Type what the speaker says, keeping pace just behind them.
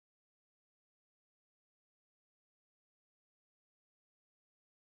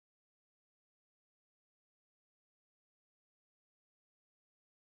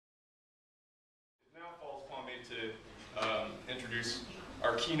me to introduce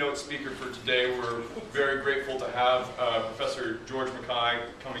our keynote speaker for today. We're very grateful to have Professor George McKay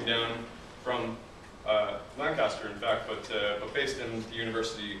coming down from Lancaster, in fact, but based in the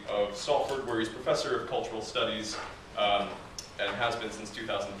University of Salford, where he's Professor of Cultural Studies and has been since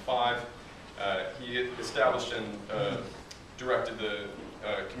 2005. He established and directed the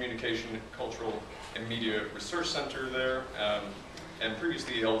Communication, Cultural, and Media Research Center there, and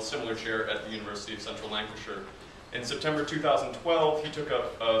previously held a similar chair at the University of Central Lancashire. In September 2012, he took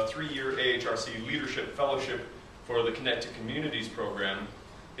up a 3-year AHRC Leadership Fellowship for the Connect to Communities program.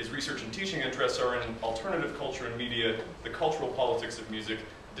 His research and teaching interests are in alternative culture and media, the cultural politics of music,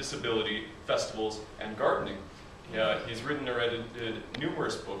 disability, festivals, and gardening. He's written or edited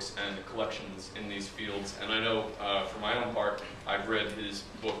numerous books and collections in these fields, and I know for my own part, I've read his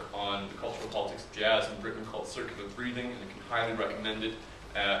book on the cultural politics of jazz in Britain called Circular Breathing, and I can highly recommend it,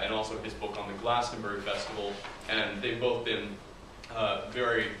 and also his book on the Glastonbury Festival, and they've both been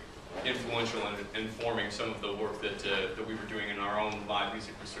very influential in informing some of the work that we were doing in our own live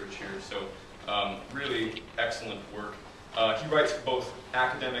music research here, so really excellent work. He writes for both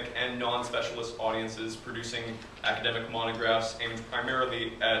academic and non-specialist audiences, producing academic monographs aimed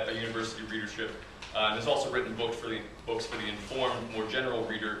primarily at a university readership, and has also written books for the informed, more general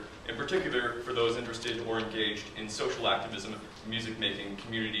reader, in particular for those interested or engaged in social activism, music making,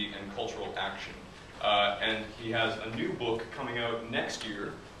 community, and cultural action. And he has a new book coming out next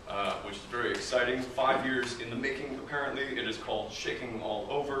year, which is very exciting. 5 years in the making, apparently. It is called Shaking All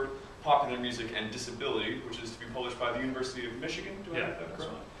Over: Popular Music and Disability, which is to be published by the University of Michigan. Do I have that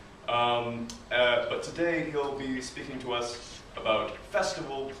correct? Right. But today he'll be speaking to us about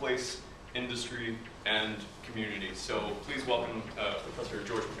festival, place, industry, and community. So please welcome Professor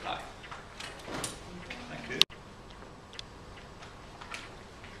George McKay. Thank you.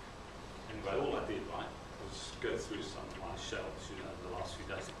 Anyway, all I did, right, was go through some of my shelves, the last few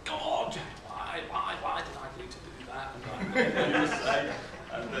days. God, why did I need to do that? And I say,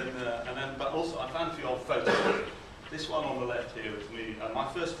 and then, but also I found a few old photos. This one on the left here is me. My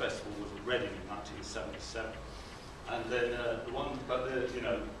first festival was in Reading in 1977, and then the one, but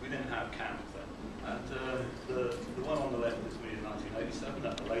we didn't have cameras then. And the one on the left is me in 1987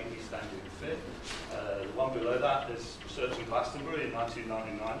 at the Lake East Anglian Fair. The one below that is researching Glastonbury in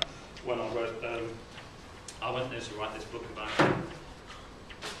 1999, when I wrote. I went there to write this book about.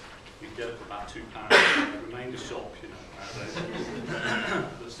 You can get it for about £2. It remained a shop,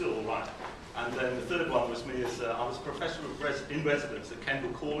 but still all right. And then the third one was me as I was a professor in residence at Kendal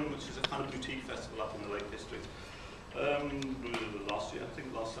Calling, which is a kind of boutique festival up in the Lake District. Last year, I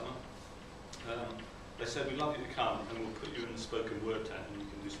think last summer. They said, we'd love you to come and we'll put you in the spoken word tent and you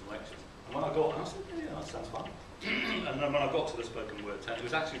can do some lectures. And when I got, I said, yeah, that sounds fun. And then when I got to the spoken word tent, it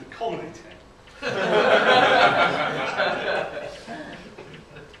was actually the comedy tent.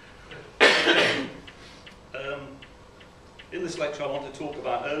 In this lecture I want to talk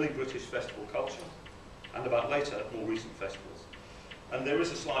about early British festival culture and about later, more recent festivals. And there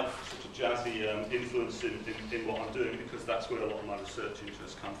is a slight sort of jazzy influence in what I'm doing, because that's where a lot of my research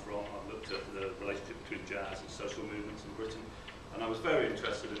interests come from. I've looked at the relationship between jazz and social movements in Britain, and I was very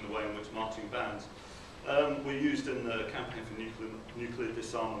interested in the way in which marching bands were used in the campaign for nuclear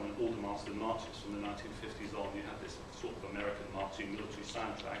disarmament and Aldermaston marches from the 1950s on. You had this sort of American marching military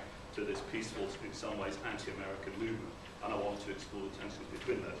soundtrack to this peaceful, in some ways, anti-American movement, and I wanted to explore the tensions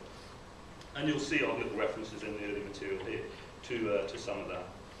between those. And you'll see our little references in the early material here to some of that.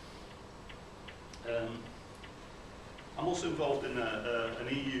 I'm also involved in an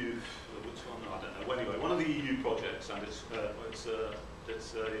EU, which one? I don't know. Well, anyway, one of the EU projects, and it's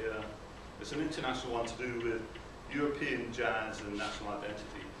an international one to do with European jazz and national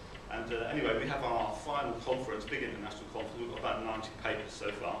identity. And anyway, we have our final conference, big international conference. We've got about 90 papers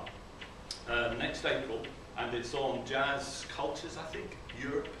so far. Next April, and it's on jazz cultures, I think,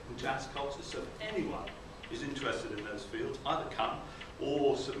 Europe and jazz cultures. So if anyone is interested in those fields, either come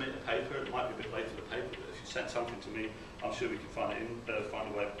or submit a paper. It might be a bit late for the paper, but if you send something to me, I'm sure we can find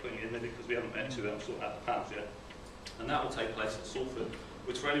a way of putting it in there, because we haven't met to sort out the panels yet. And that will take place at Salford,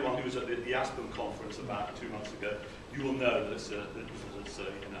 which for anyone who was at the Aspen conference about 2 months ago, you will know that it's a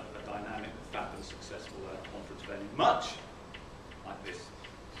dynamic, fab and successful conference venue, much like this.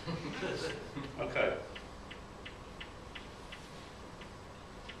 Okay.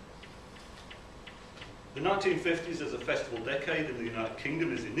 The 1950s as a festival decade in the United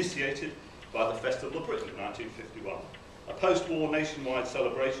Kingdom is initiated by the Festival of Britain in 1951, a post-war nationwide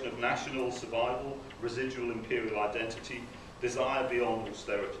celebration of national survival, residual imperial identity, desire beyond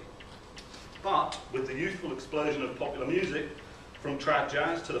austerity. But with the youthful explosion of popular music, from trad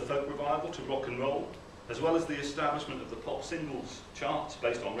jazz to the folk revival to rock and roll, as well as the establishment of the pop singles charts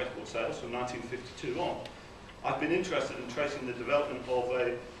based on record sales from 1952 on, I've been interested in tracing the development of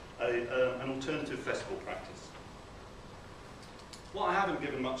an alternative festival practice. What I haven't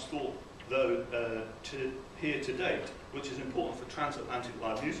given much thought, though, here to date, which is important for transatlantic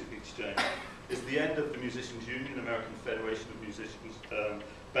live music exchange, is the end of the Musicians Union, American Federation of Musicians,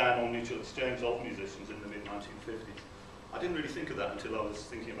 ban on mutual exchange of musicians in the mid-1950s. I didn't really think of that until I was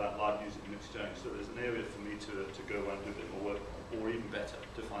thinking about live music and exchange, so there's an area for me to go and do a bit more work on, or even better,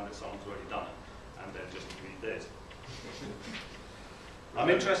 to find that someone's already done it, and then just read theirs. I'm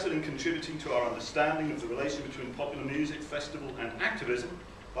interested in contributing to our understanding of the relation between popular music, festival and activism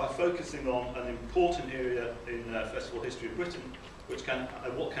by focusing on an important area in festival history of Britain, which can,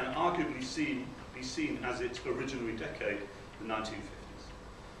 what can arguably be seen as its originary decade, the 1950s.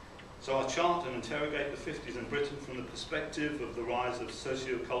 So I'll chart and interrogate the 50s in Britain from the perspective of the rise of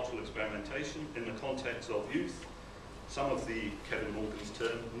socio-cultural experimentation in the context of youth, some of the, Kevin Morgan's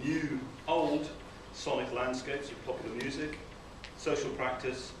term, new, old sonic landscapes of popular music, social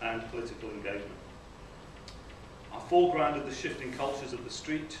practice and political engagement. I foregrounded the shifting cultures of the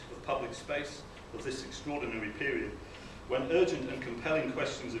street, of public space, of this extraordinary period, when urgent and compelling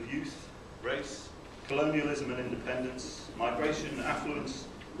questions of youth, race, colonialism and independence, migration and affluence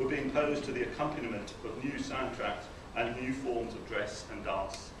were being posed to the accompaniment of new soundtracks and new forms of dress and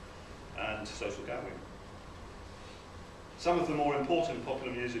dance and social gathering. Some of the more important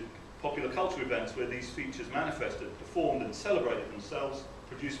popular culture events where these features manifested, performed and celebrated themselves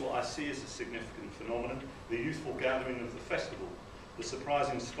produce what I see as a significant phenomenon, the youthful gathering of the festival, the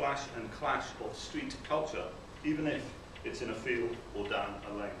surprising splash and clash of street culture, even if it's in a field or down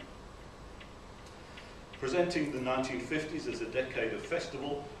a lane. Presenting the 1950s as a decade of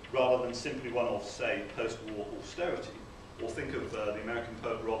festival rather than simply one of, say, post-war austerity, or think of the American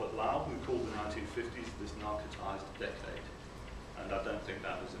poet Robert Lau, who called the 1950s this narcotized decade, and I don't think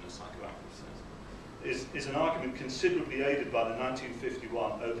that was in a psychoactive sense, is an argument considerably aided by the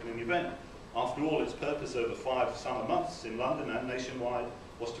 1951 opening event. After all, its purpose over 5 summer months in London and nationwide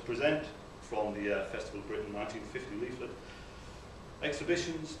was to present from the Festival of Britain 1950 leaflet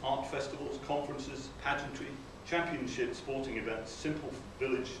exhibitions, art festivals, conferences, pageantry, championship sporting events, simple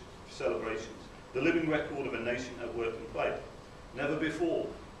village celebrations, the living record of a nation at work and play. Never before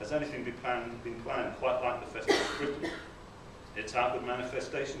has anything been planned quite like the Festival of Britain. Its outward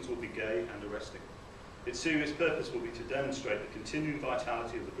manifestations will be gay and arresting. Its serious purpose will be to demonstrate the continuing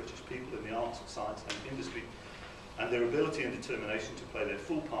vitality of the British people in the arts, science and industry, and their ability and determination to play their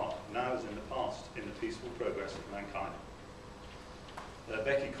full part, now as in the past, in the peaceful progress of mankind.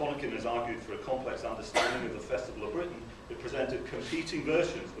 Becky Connican has argued for a complex understanding of the Festival of Britain. It presented competing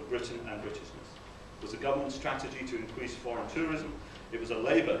versions of Britain and Britishness. It was a government strategy to increase foreign tourism. It was a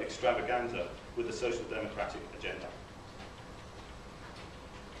Labour extravaganza with a social democratic agenda.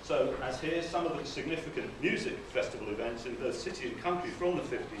 So, as here, some of the significant music festival events in both city and country from the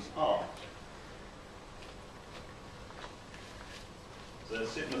 50s are the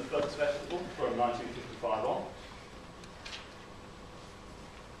Sidmouth Folks Festival from 1955 on,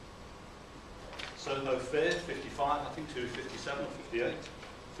 Soho Fair, 55, I think, to 57 or 58,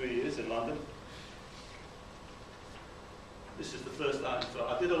 3 years in London. This is the first time,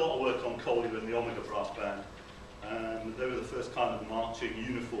 I did a lot of work on Collier and the Omega Brass Band, and they were the first kind of marching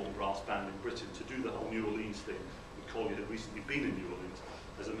uniform brass band in Britain to do the whole New Orleans thing. Collier had recently been in New Orleans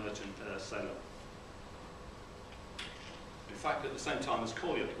as a merchant sailor. In fact, at the same time as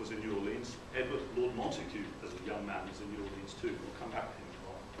Collier was in New Orleans, Edward Lord Montague, as a young man, was in New Orleans too. We'll come back to him.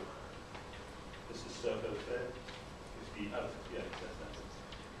 This is Soho Fair, 58.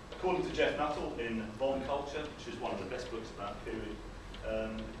 According to Jeff Nuttall in Bomb Culture, which is one of the best books about the period,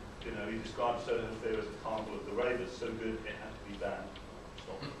 you know, he described Soho Fair as a carnival of the ravers, so good it had to be banned.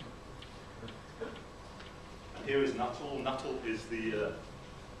 Stop. And here is Nuttall. Nuttall is the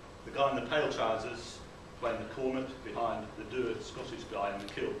guy in the pale trousers playing the cornet behind the dour Scottish guy in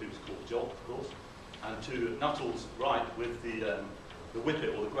the kilt, who was called Jock, of course. And to Nuttall's right, with the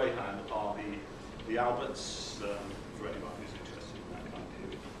whippet or the greyhound, are the Alberts, for anyone who's interested in that kind of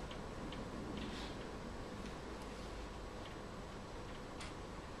period.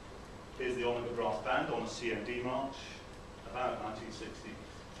 Here's the Omega Brass Band on a CMD march, about 1960.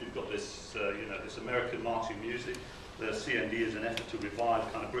 You've got this, you know, this American marching music. The CMD is an effort to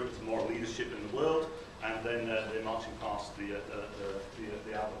revive kind of Britain's moral leadership in the world, and then they're marching past the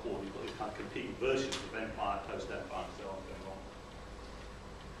Albert Hall. You've got these kind of competing versions of Empire, post-Empire, and so on going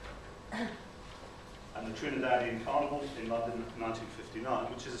on. And the Trinidadian Carnival in London,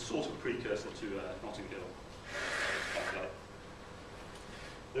 1959, which is a sort of precursor to Notting Hill.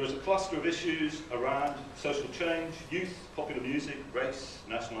 There is a cluster of issues around social change, youth, popular music, race,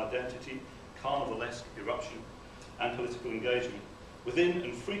 national identity, carnivalesque eruption, and political engagement, within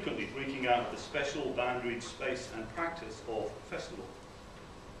and frequently breaking out of the special boundaried space and practice of festival.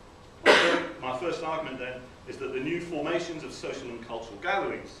 My first argument then is that the new formations of social and cultural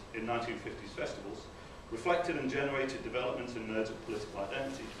gatherings in 1950s festivals reflected and generated developments in modes of political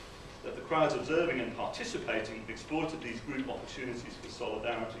identity, that the crowds observing and participating exploited these group opportunities for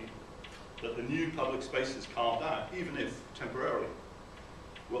solidarity, that the new public spaces carved out, even if temporarily,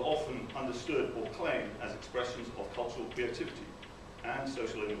 were often understood or claimed as expressions of cultural creativity and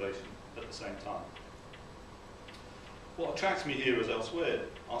social innovation at the same time. What attracts me here as elsewhere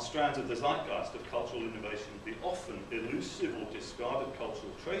are strands of the zeitgeist of cultural innovation, the often elusive or discarded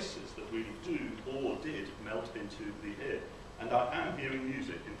cultural traces that really do or did melt into the air. And I am hearing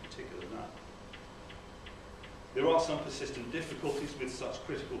music in particular now. There are some persistent difficulties with such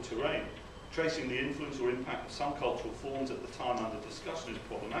critical terrain. Tracing the influence or impact of some cultural forms at the time under discussion is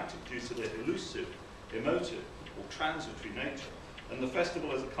problematic due to their elusive, emotive, or transitory nature, and the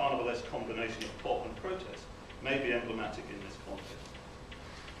festival as a carnivalesque combination of pop and protest may be emblematic in this context.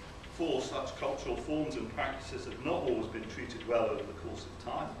 For such cultural forms and practices have not always been treated well over the course of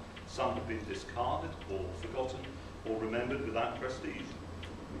time. Some have been discarded or forgotten or remembered without prestige.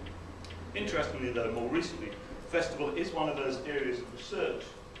 Interestingly though, more recently, festival is one of those areas of research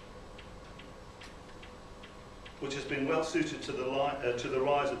which has been well suited to the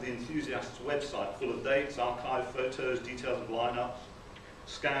rise of the enthusiast's website, full of dates, archive photos, details of lineups,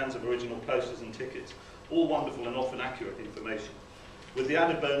 scans of original posters and tickets, all wonderful and often accurate information, with the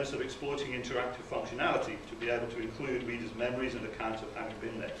added bonus of exploiting interactive functionality to be able to include readers' memories and accounts of having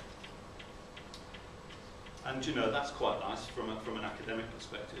been there. And you know, that's quite nice from an academic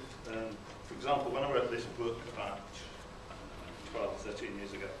perspective. For example, when I wrote this book about 12, 13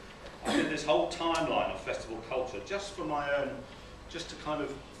 years ago, I did this whole timeline of festival culture just for my own, just to kind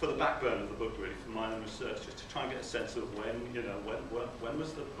of, for the backbone of the book really, for my own research, just to try and get a sense of when, you know, when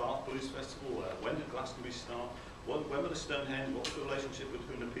was the Bath Blues Festival, when did Glastonbury start, when were the Stonehenge, what was the relationship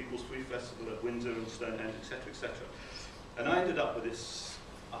between the People's Free Festival at Windsor and Stonehenge, etc., etc. And I ended up with this,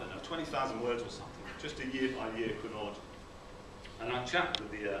 I don't know, 20,000 words or something, just a year-by-year chronology. And I chatted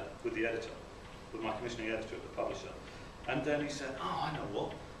with the editor, with my commissioning editor at the publisher, and then he said, oh, I know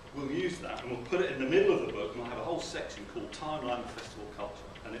what, we'll use that and we'll put it in the middle of the book and we'll have a whole section called Timeline of Festival Culture,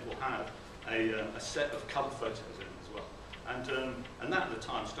 and it will have a set of cover photos in it as well. And that at the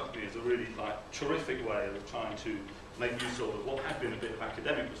time struck me as a really terrific way of trying to make use of what had been a bit of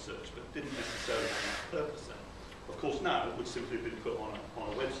academic research but didn't necessarily have much purpose then. Of course now it would simply have been put on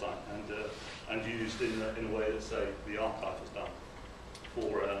a website and used in a way that, say, the archive has done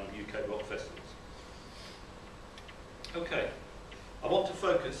for UK rock festivals. Okay. I want to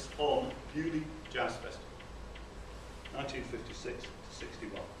focus on Beaulieu Jazz Festival, 1956 to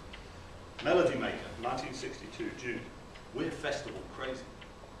 61. Melody Maker, 1962, June. We're festival crazy.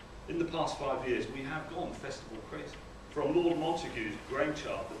 In the past 5 years, we have gone festival crazy. From Lord Montagu's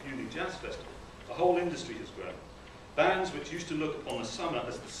brainchild, the Beaulieu Jazz Festival, the whole industry has grown. Bands which used to look upon the summer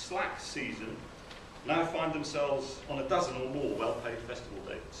as the slack season now find themselves on a dozen or more well-paid festival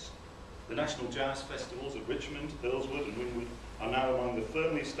dates. The National Jazz Festivals of Richmond, Hillswood and Wingwood are now among the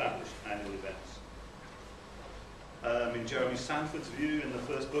firmly established annual events. In Jeremy Sanford's view in the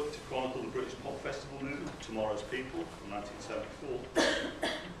first book to chronicle the British pop festival movement, Tomorrow's People, from 1974,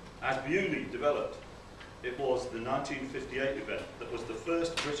 as Beaulieu developed, it was the 1958 event that was the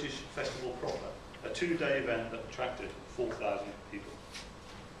first British festival proper, a 2-day event that attracted 4,000 people.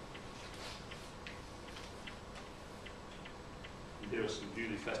 And here are some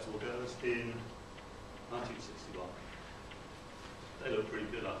Beaulieu festival goers in 1961. They look pretty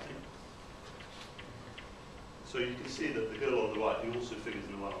good, I think. So you can see that the girl on the right, who also figures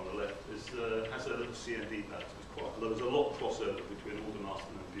in the one on the left, has a little CND badge. There was a lot of crossover between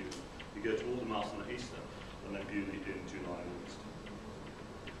Aldermaston and Beaulieu. You go to Aldermaston at Easter, and then Beaulieu in July and August.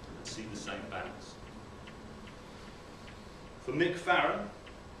 And see the same bands. For Mick Farron,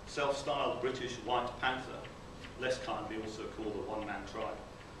 self-styled British White Panther, less kindly also called a one-man tribe,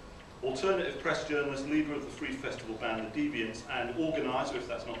 alternative press journalist, leader of the free festival band The Deviants, and organiser, if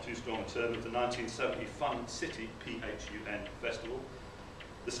that's not too strong a term, of the 1970 Fun City PHUN festival.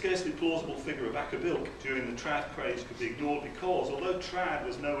 The scarcely plausible figure of Acker-Bilk during the trad craze could be ignored because, although trad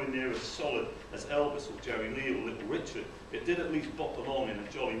was nowhere near as solid as Elvis or Jerry Lee or Little Richard, it did at least bop along in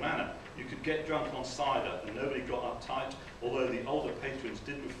a jolly manner. You could get drunk on cider and nobody got uptight, although the older patrons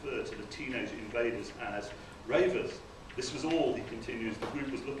did refer to the teenage invaders as ravers. This was all, he continues, the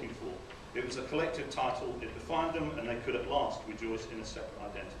group was looking for, It was a collective title, it defined them, and they could at last rejoice in a separate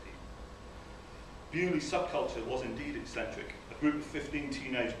identity. Beaulieu subculture was indeed eccentric. A group of 15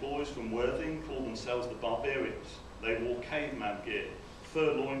 teenage boys from Worthing called themselves the Barbarians. They wore caveman gear,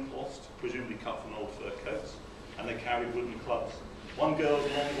 fur loincloths, presumably cut from old fur coats, and they carried wooden clubs. One girl's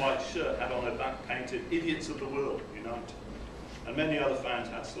long white shirt had on her back painted, "Idiots of the world, unite." And many other fans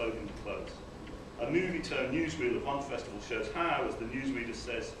had slogan clothes. A movie-turned newsreel of one festival shows how, as the newsreader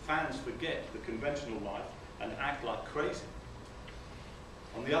says, fans forget the conventional life and act like crazy.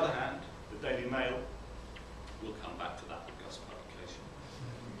 On the other hand, the Daily Mail, we'll come back to that august publication,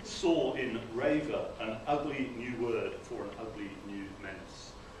 saw in raver an ugly new word for an ugly new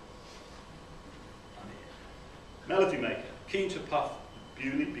menace. Melody Maker, keen to puff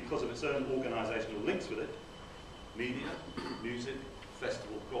Beaulieu because of its own organisational links with it, media, music,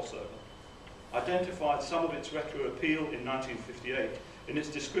 festival crossover, identified some of its retro appeal in 1958 in its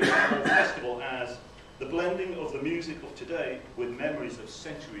description of the festival as the blending of the music of today with memories of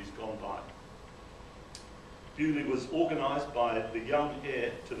centuries gone by. Beaulieu was organised by the young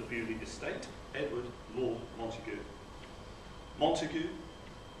heir to the Beaulieu estate, Edward Lord Montagu. Montagu,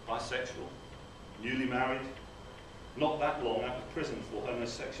 bisexual, newly married, not that long out of prison for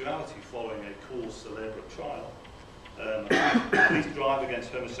homosexuality following a cause célèbre trial. Police drive against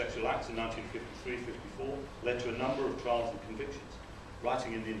homosexual acts in 1953-54 led to a number of trials and convictions.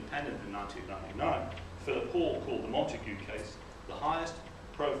 Writing in The Independent in 1999, Philip Hall called the Montagu case the highest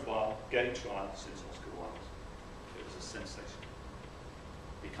profile gay trial since Oscar Wilde's. It was a sensation.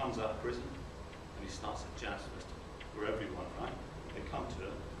 He comes out of prison and he starts a jazz festival where everyone, right? They come to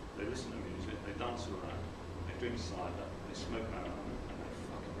it, they listen to music, they dance around, they drink cider, they smoke marijuana, and they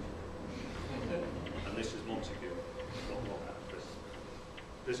fucking and this is Montagu. Got long out of prison.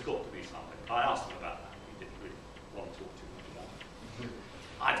 There's got to be something. I asked him about that. He didn't really want to talk too much about it.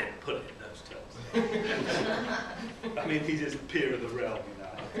 I didn't put it in those terms. I mean, he's just a peer of the realm, you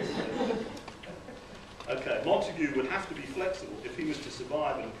know. Okay, Montagu would have to be flexible if he was to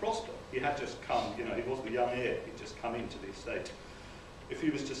survive and prosper. He had just come, you know, he was the young heir. He'd just come into the estate. If he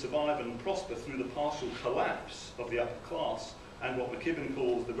was to survive and prosper through the partial collapse of the upper class and what McKibben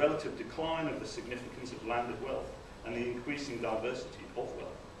calls the relative decline of the significance of landed wealth, and the increasing diversity of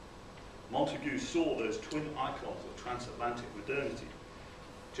wealth. Montagu saw those twin icons of transatlantic modernity,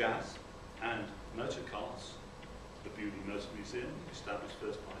 jazz and motor cars, the Beaulieu Motor Museum, established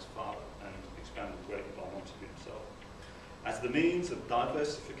first by his father and expanded greatly by Montagu himself, as the means of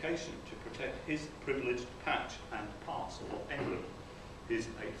diversification to protect his privileged patch and parcel of England, his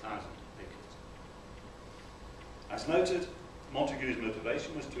 8,000 acres. As noted, Montagu's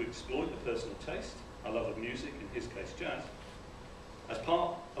motivation was to exploit a personal taste, a love of music, in his case jazz, as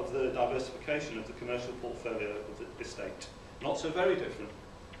part of the diversification of the commercial portfolio of the estate. Not so very different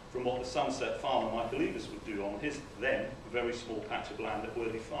from what the Sunset farmer Michael Eavis would do on his then very small patch of land at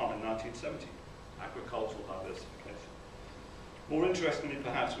Worthy Farm in 1970, agricultural diversification. More interestingly,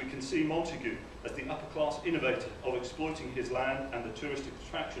 perhaps, we can see Montagu as the upper-class innovator of exploiting his land and the touristic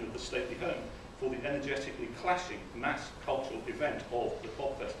attraction of the stately home for the energetically clashing mass cultural event of the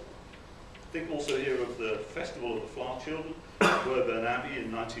pop festival. Think also here of the Festival of the Flower Children at Woburn Abbey in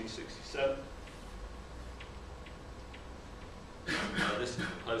 1967. This is the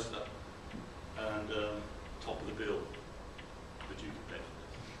poster, and top of the bill, the Duke of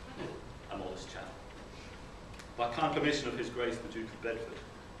Bedford, a modest chap. By kind permission of His Grace the Duke of Bedford.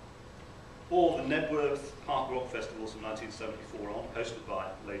 Or the Nebworth Park Rock Festivals from 1974 on, hosted by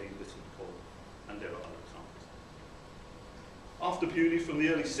Lady Lytton Cole, and there are other examples. After Beaulieu, from the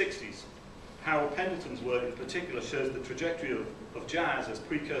early 60s, Harold Pendleton's work in particular shows the trajectory of jazz as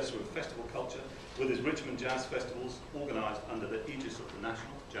precursor of festival culture, with his Richmond Jazz Festivals organised under the aegis of the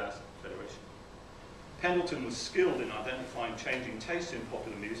National Jazz Federation. Pendleton was skilled in identifying changing tastes in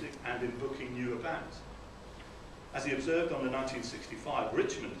popular music and in booking newer bands. As he observed on the 1965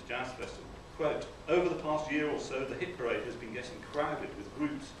 Richmond Jazz Festival, quote, "Over the past year or so, the hit parade has been getting crowded with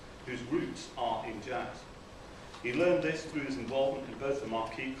groups whose roots are in jazz. He learned this through his involvement in both the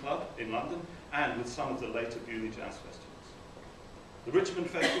Marquee Club in London and with some of the later Beaulieu Jazz Festivals. The Richmond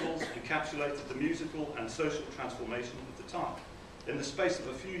Festivals encapsulated the musical and social transformation of the time. In the space of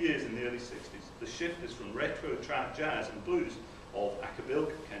a few years in the early 60s, the shift is from retro trap jazz and blues of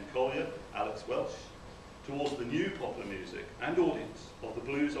Acapulco, Ken Collier, Alex Welsh, towards the new popular music and audience of the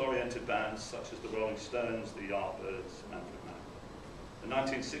blues-oriented bands such as the Rolling Stones, the Yardbirds, and Fleetwood Mac. The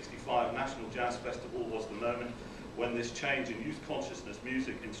 1965 National Jazz Festival was the moment when this change in youth consciousness,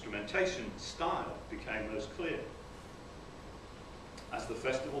 music, instrumentation, style became most clear. As the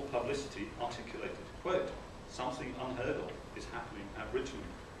festival publicity articulated, quote, "Something unheard of is happening at Richmond.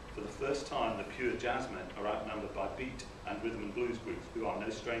 For the first time, the pure jazzmen are outnumbered by beat and rhythm and blues groups, who are no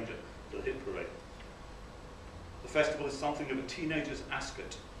stranger to the hit parade. The festival is something of a teenager's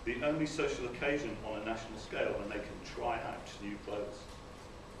ascot, the only social occasion on a national scale when they can try out new clothes.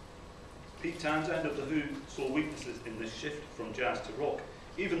 Pete Townsend of The Who saw weaknesses in this shift from jazz to rock,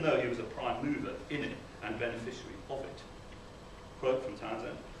 even though he was a prime mover in it and beneficiary of it. Quote from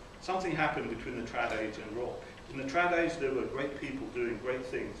Townsend, "Something happened between the trad age and rock. In the trad age, there were great people doing great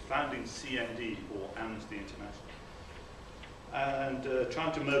things, founding CMD or Amnesty International, and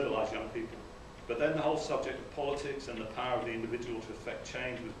trying to mobilise young people. But then the whole subject of politics and the power of the individual to effect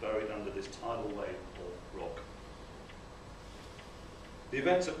change was buried under this tidal wave of rock." The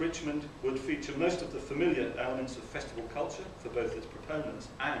events at Richmond would feature most of the familiar elements of festival culture for both its proponents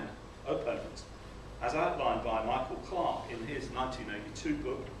and opponents, as outlined by Michael Clarke in his 1982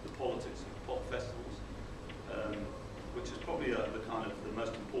 book, The Politics of Pop Festivals, which is probably the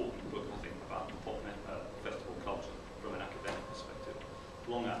most important book, I think, about the pop festival culture from an academic perspective.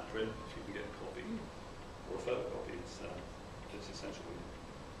 Long out of print, if you can get a copy, or a photocopy, it's essential.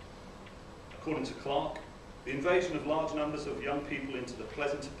 According to Clarke, the invasion of large numbers of young people into the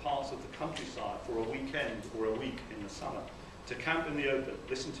pleasanter parts of the countryside for a weekend or a week in the summer, to camp in the open,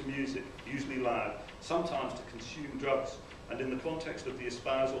 listen to music, usually loud, sometimes to consume drugs, and in the context of the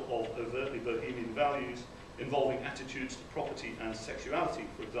espousal of overtly bohemian values involving attitudes to property and sexuality,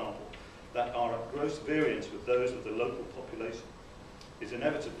 for example, that are at gross variance with those of the local population, is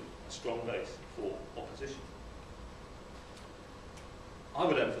inevitably a strong base for opposition. I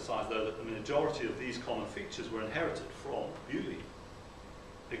would emphasise, though, that the majority of these common features were inherited from Beaulieu,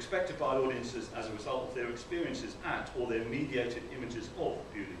 expected by audiences as a result of their experiences at or their mediated images of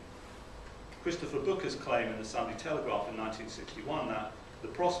Beaulieu. Christopher Booker's claim in the Sunday Telegraph in 1961 that the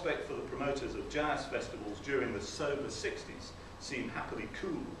prospect for the promoters of jazz festivals during the sober 60s seemed happily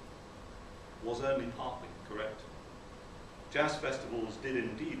cool was only partly correct. Jazz festivals did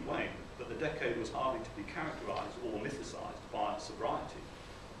indeed wane, but the decade was hardly to be characterised or mythicised by sobriety.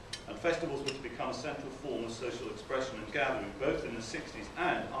 And festivals were to become a central form of social expression and gathering, both in the 60s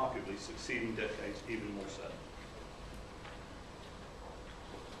and, arguably, succeeding decades even more so.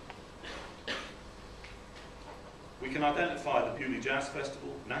 We can identify the Beaulieu Jazz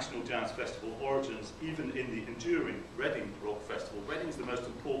Festival, National Jazz Festival origins, even in the enduring Reading Rock Festival. Reading is the most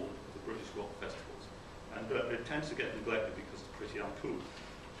important of the British rock festivals, and it tends to get neglected because it's pretty uncool.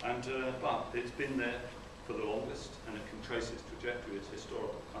 But it's been there for the longest, and it can trace its trajectory, its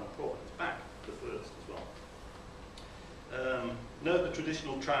historical kind of progress back the first as well. Note the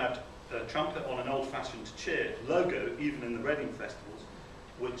traditional trad trumpet on an old-fashioned chair logo, even in the Reading festivals,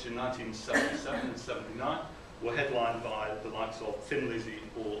 which in 1977 and 79 were headlined by the likes of Thin Lizzy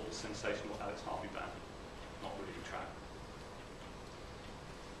or the sensational Alex Harvey Band. Not really trad.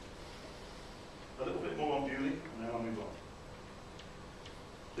 A little bit more on Beaulieu, and then I'll move on.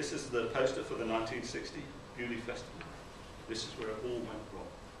 This is the poster for the 1960 Beaulieu Festival. This is where it all went wrong.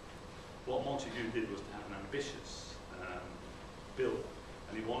 What Montague did was to have an ambitious bill,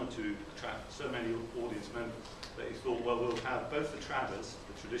 and he wanted to attract so many audience members that he thought, well, we'll have both the tradders,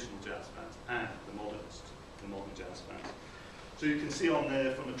 the traditional jazz fans, and the modernists, the modern jazz fans. So you can see on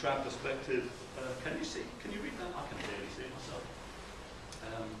there, from a trad perspective, can you see? Can you read that? I can barely see it myself.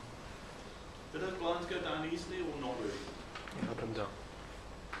 Do those blinds go down easily or not really? Up and down.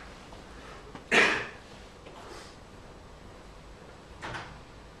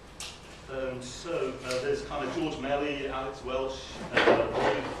 There's kind of George Melly, Alex Welsh,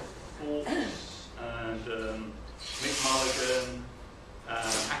 Roy Forbes, and Mick Mulligan,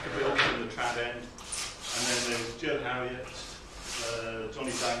 Ackerbill from the trad end, and then there's Joe Harriott,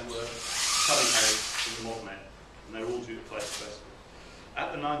 Johnny Dangworth, Tubby Harris from the modern end, and they're all due to play at the festival.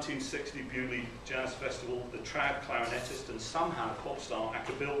 At the 1960 Beaulieu Jazz Festival, the trad clarinetist and somehow pop star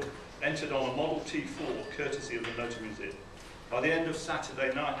Ackerbill entered on a Model T4 courtesy of the Motor Museum. By the end of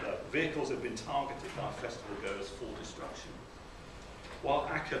Saturday night, though, vehicles had been targeted by festival goers for destruction. While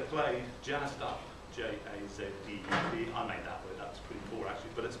Acker played Jazzed Up, J-A-Z-D-U-P, I made that word, that's pretty poor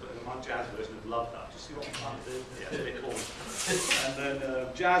actually, but it's my jazz version of Loved Up. Do you see what I'm trying to do? Yeah, it's a bit cool. And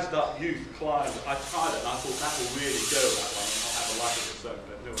then Jazzed Up Youth climbed, I tried it and I thought that will really go that one, and I'll have a life of its own,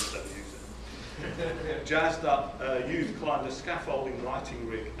 but no one's ever used it. Jazzed Up Youth climbed a scaffolding lighting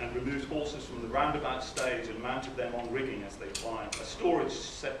rig and removed horses from the roundabout stage and mounted them on rigging as they climbed. A storage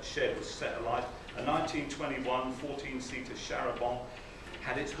shed was set alight. A 1921 14-seater Charabanc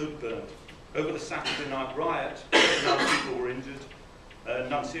had its hood burned. Over the Saturday night riot, 9 people were injured.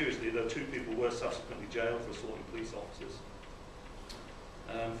 None seriously, though 2 people were subsequently jailed for assaulting police officers.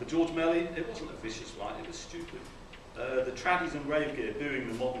 For George Melly, it wasn't a vicious riot, it was stupid. The tradies and rave gear booing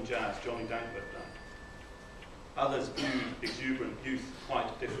the modern jazz Johnny Dankworth band. Others viewed exuberant youth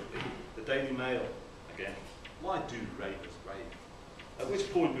quite differently. The Daily Mail, again, why do ravers rave? At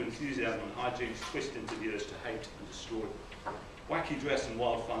which point do enthusiasm and hijinks twist into the urge to hate and destroy. Wacky dress and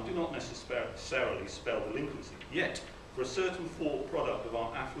wild fun do not necessarily spell delinquency. Yet, for a certain product of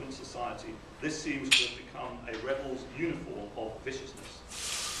our affluent society, this seems to have become a rebel's uniform of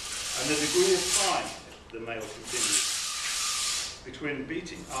viciousness. And the degree of time, the Mail continues, between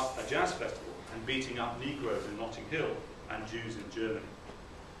beating up a jazz festival and beating up Negroes in Notting Hill and Jews in Germany.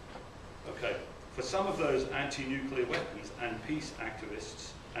 Okay, for some of those anti-nuclear weapons and peace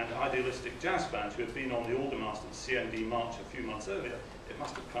activists and idealistic jazz fans who have been on the Aldermaston's CND march a few months earlier, it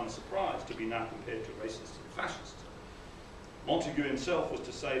must have come as a surprise to be now compared to racists and fascists. Montague himself was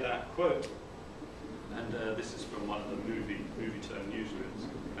to say that, quote, and this is from one of the movie-tone newsrooms,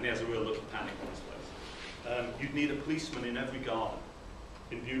 and he has a real little panic on his face. You'd need a policeman in every garden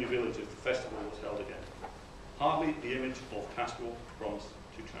in Beaulieu Village if the festival was held again. Hardly the image of pastoral promise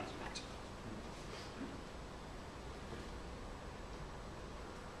to transmit.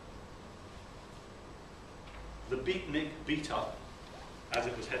 The Beatnik Beat-Up, as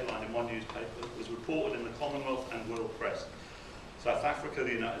it was headlined in one newspaper, was reported in the Commonwealth and World Press. South Africa,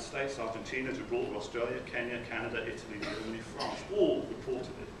 the United States, Argentina, Gibraltar, Australia, Kenya, Canada, Italy, Germany, France, all reported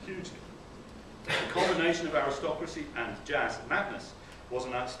it hugely. The combination of aristocracy and jazz madness was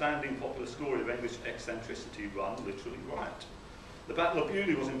an outstanding popular story of English eccentricity run literally riot. The Battle of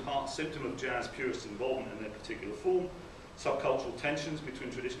Beaulieu was in part a symptom of jazz purists' involvement in their particular form. Subcultural tensions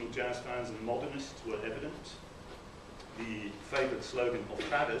between traditional jazz fans and modernists were evident. The favoured slogan of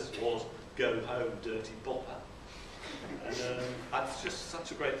Tradders was, "Go home, dirty bopper." And it's just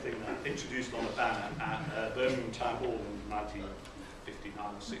such a great thing that introduced on a banner at Birmingham Town Hall in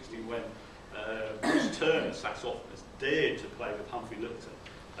 1959 or 60 when Bruce Turner, saxophonist, dared to play with Humphrey Lytton,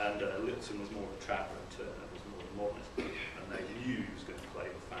 and Lytton was more of a Travler and Turner was more of a modernist, and they knew he was going to play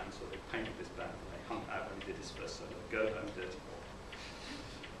with fans, so they painted this band and they hung out when he did his first solo, "Go home, dirty bopper."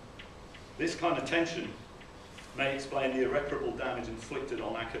 This kind of tension may explain the irreparable damage inflicted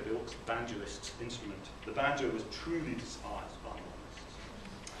on Acker Bilk's banjoist's instrument. The banjo was truly despised by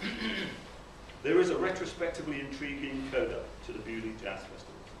modernists. There is a retrospectively intriguing coda to the Beaulieu Jazz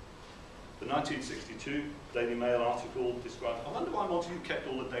Festival. The 1962 Daily Mail article described, I wonder why Montague kept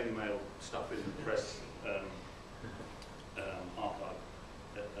all the Daily Mail stuff in the press archive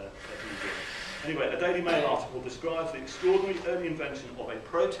at museum. Anyway, a Daily Mail article describes the extraordinary early invention of a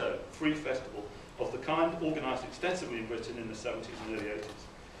proto-free festival of the kind organised extensively in Britain in the 70s and early 80s.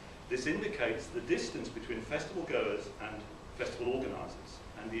 This indicates the distance between festival goers and festival organisers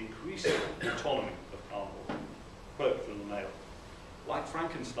and the increasing autonomy of Carnival. Quote from the Mail. Like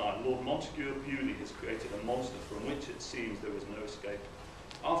Frankenstein, Lord Montague of Beaulieu has created a monster from which it seems there is no escape.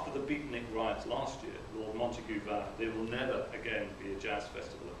 After the Beatnik riots last year, Lord Montague vowed there will never again be a jazz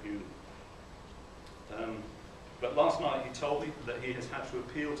festival at Beaulieu. But last night he told me that he has had to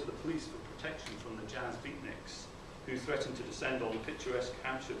appeal to the police for protection from the jazz beatniks, who threatened to descend on the picturesque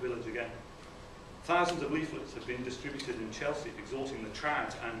Hampshire village again. Thousands of leaflets have been distributed in Chelsea, exhorting the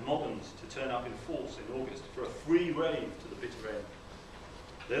trads and moderns to turn up in force in August for a free rave to the bitter end.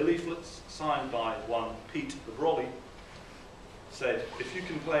 Their leaflets, signed by one Pete the Brolly, said, "If you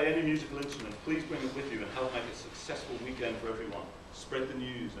can play any musical instrument, please bring it with you and help make a successful weekend for everyone. Spread the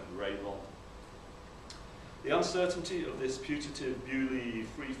news and rave on." The uncertainty of this putative Beaulieu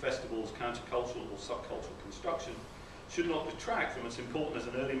Free Festival's countercultural or subcultural construction should not detract from its importance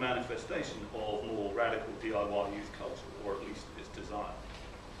as an early manifestation of more radical DIY youth culture, or at least its desire.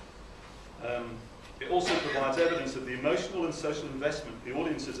 It also provides evidence of the emotional and social investment the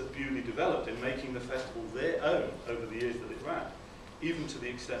audiences at Beaulieu developed in making the festival their own over the years that it ran, even to the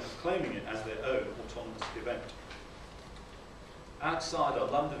extent of claiming it as their own autonomous event. Outside a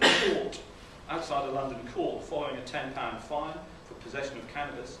London court, following a £10 fine for possession of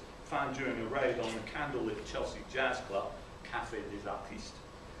cannabis found during a raid on the candlelit Chelsea Jazz Club, Café des Artistes,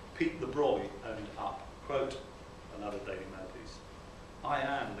 Pete the Brolly owned up. Quote, another Daily Mail piece, "I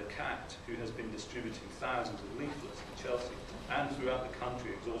am the cat who has been distributing thousands of leaflets in Chelsea and throughout the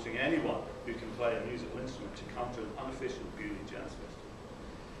country, exhorting anyone who can play a musical instrument to come to an unofficial Beaulieu Jazz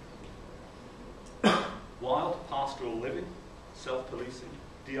Festival." Wild pastoral living, self-policing,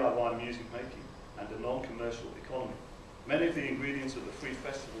 DIY music making, and a non-commercial economy. Many of the ingredients of the free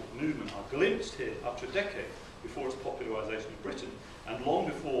festival movement are glimpsed here up to a decade before its popularisation in Britain, and long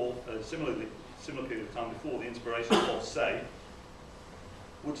before, similar period of time before the inspiration of, say,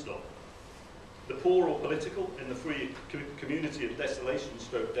 Woodstock. The poor or political in the free community of Desolation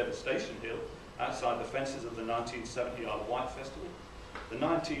 / Devastation Hill, outside the fences of the 1970 Isle of Wight Festival. The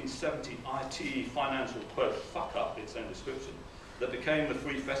 1970 IT financial, quote, fuck-up, its own description, that became the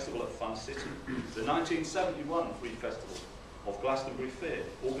Free Festival at Fun City. The 1971 Free Festival of Glastonbury Fair,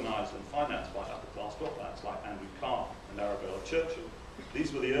 organised and financed by upper-class dropouts like Andrew Carr and Arabella Churchill.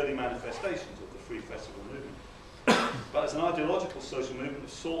 These were the early manifestations of the Free Festival movement. But as an ideological social movement of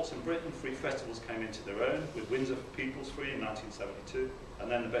sorts in Britain, free festivals came into their own, with Windsor People's Free in 1972, and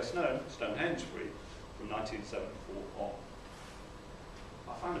then the best known, Stonehenge Free, from 1974 on.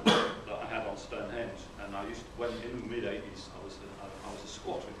 I found a book that I had on Stonehenge, and I used to, when in the mid-80s, I was a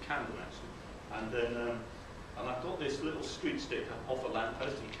squatter in Camden actually, and then and I've got this little street sticker off a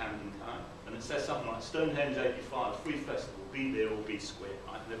lamppost in Camden Town, and it says something like Stonehenge 85, free festival, be there or be square.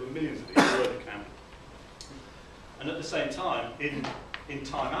 Right? There were millions of these all over Camden. And at the same time, in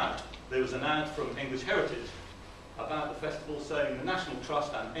Time Out, there was an ad from English Heritage about the festival saying the National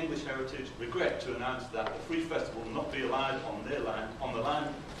Trust and English Heritage regret to announce that the Free Festival will not be allowed on their land, on the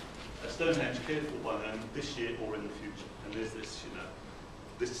land at Stonehenge cared for by them this year or in the future. And there's this, you know,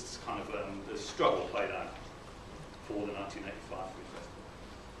 this kind of the struggle played out for the 1985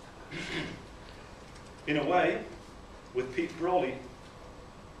 Free Festival. In a way, with Pete the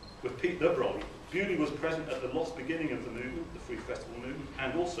Brolly, Beaulieu was present at the lost beginning of the movement, the Free Festival movement,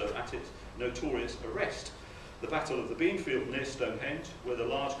 and also at its notorious arrest. The Battle of the Beanfield near Stonehenge, where the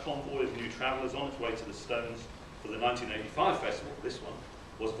large convoy of new travellers on its way to the Stones for the 1985 festival, this one,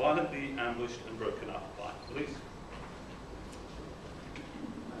 was violently ambushed and broken up by police.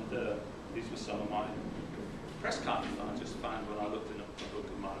 And these were some of my press cuttings that I just found when I looked in a book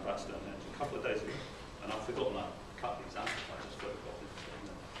of mine about Stonehenge a couple of days ago, and I've forgotten to cut these out. I just photographed it.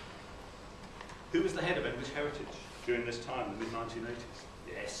 Who was the head of English Heritage during this time, the mid-1980s?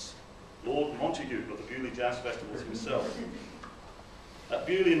 Yes, Lord Montague of the Beaulieu Jazz Festivals himself. At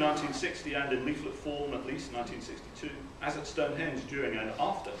Beaulieu in 1960 and in leaflet form at least 1962, as at Stonehenge during and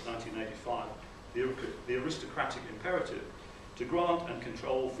after 1985, the aristocratic imperative to grant and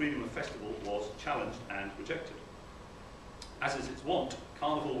control freedom of festival was challenged and rejected. As is its wont,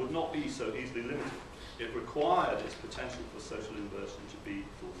 Carnival would not be so easily limited. It required its potential for social inversion to be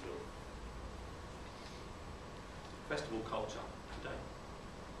fulfilled. Festival culture today.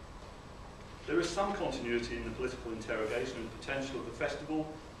 There is some continuity in the political interrogation and potential of the festival,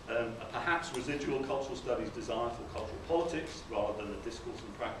 a perhaps residual cultural studies designed for cultural politics rather than the discourse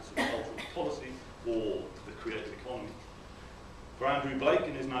and practice of cultural policy or the creative economy. For Andrew Blake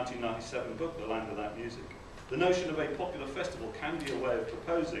in his 1997 book, The Land Without Music, the notion of a popular festival can be a way of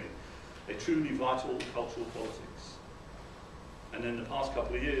proposing a truly vital cultural politics. And in the past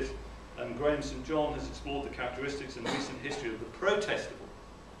couple of years, Graham St John has explored the characteristics and recent history of the protestable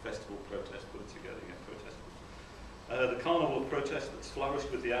festival, protest, put it together again, protestable. The carnival of protest that's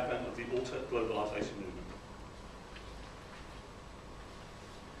flourished with the advent of the auto-globalisation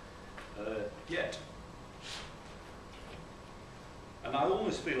movement. Yet, and I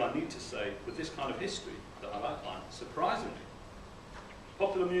almost feel I need to say, with this kind of history that I've outlined, surprisingly,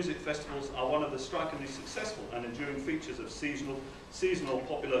 popular music festivals are one of the strikingly successful and enduring features of seasonal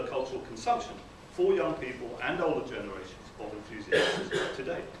popular cultural consumption for young people and older generations of enthusiasts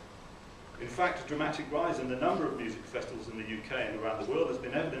today. In fact, a dramatic rise in the number of music festivals in the UK and around the world has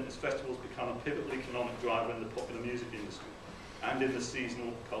been evident as festivals become a pivotal economic driver in the popular music industry and in the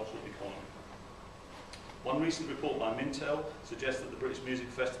seasonal cultural economy. One recent report by Mintel suggests that the British music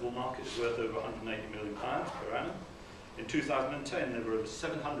festival market is worth over £180 million per annum. In 2010, there were over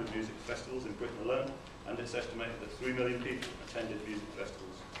 700 music festivals in Britain alone, and it's estimated that 3 million people attend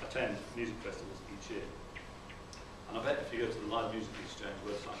music festivals each year. And I bet if you go to the Live Music Exchange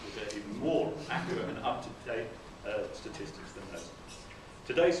website, you'll get even more accurate and up-to-date statistics than those.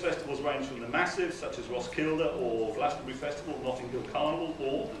 Today's festivals range from the massive, such as Roskilde or Glastonbury Festival, Notting Hill Carnival,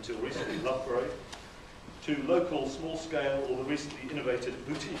 or, until recently, Love Parade, to local, small-scale, or the recently innovated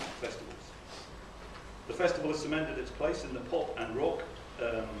boutique festivals. The festival has cemented its place in the pop and rock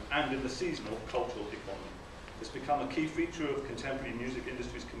and in the seasonal cultural economy. It's become a key feature of contemporary music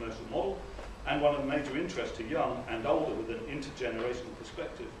industry's commercial model and one of major interest to young and older with an intergenerational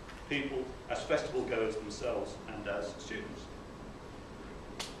perspective, people as festival goers themselves and as students.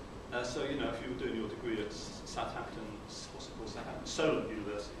 So, you know, if you were doing your degree at Southampton, what's it called, Southampton Solent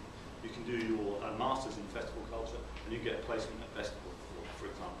University, you can do your Masters in Festival Culture and you get a placement at festival, for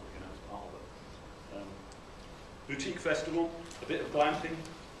example, you know, as part of it. Boutique festival, a bit of glamping,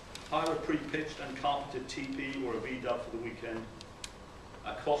 hire a pre-pitched and carpeted TP or a V-dub for the weekend,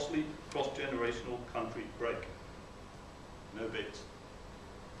 a costly cross-generational country break. No bits.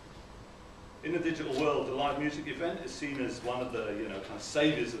 In the digital world, the live music event is seen as one of the kind of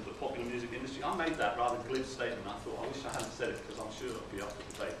saviours of the popular music industry. I made that rather glib statement. I thought, I wish I hadn't said it because I'm sure it'll be up for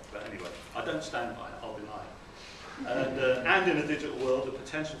debate. But anyway, I don't stand by it, I'll deny it. And in a digital world, the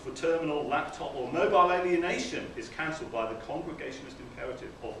potential for terminal, laptop or mobile alienation is cancelled by the congregationist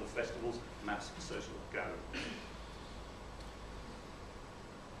imperative of the festival's mass social gathering.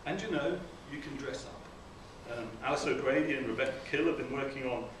 And you can dress up. Alice O'Grady and Rebecca Kill have been working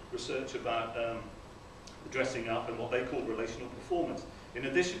on research about dressing up and what they call relational performance. In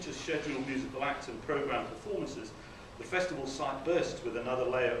addition to scheduled musical acts and programmed performances, the festival site bursts with another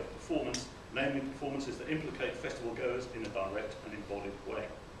layer of performance, namely performances that implicate festival goers in a direct and embodied way.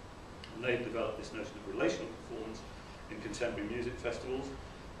 And they've developed this notion of relational performance in contemporary music festivals,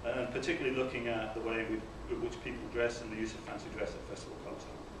 particularly looking at the way in which people dress and the use of fancy dress at festival culture.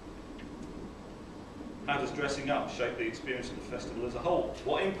 How does dressing up shape the experience of the festival as a whole?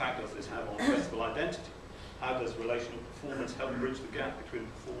 What impact does this have on festival identity? How does relational performance help bridge the gap between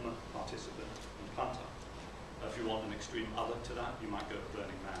performer, participant, and punter? If you want an extreme other to that, you might go to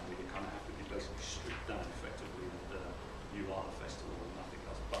Burning Man, where you kind of have to be basically stripped down effectively, and you are the festival and nothing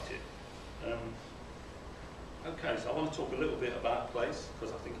else but it. Okay, so I want to talk a little bit about place, because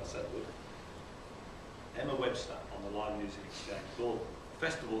I think I said I would. Emma Webster on the Live Music Exchange. Well,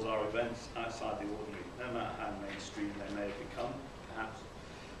 festivals are events outside the ordinary, no matter how mainstream they may have become, perhaps.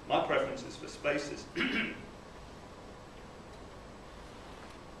 My preference is for spaces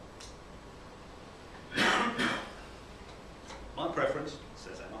My preference,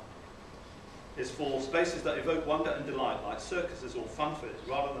 says Emma, is for spaces that evoke wonder and delight, like circuses or fun fairs,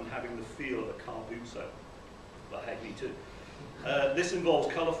 rather than having the feel of a car boot so. But hey, me too. This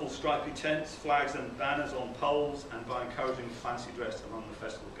involves colourful stripy tents, flags and banners on poles, and by encouraging fancy dress among the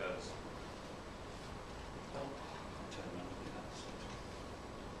festival goers.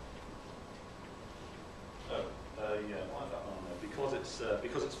 Yeah, why is that on there?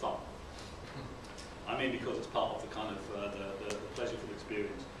 Because it's fun. I mean, because it's part of the kind of the pleasureful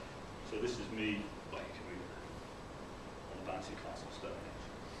experience. So this is me, well, you can read it, on the bouncy castle Stonehenge.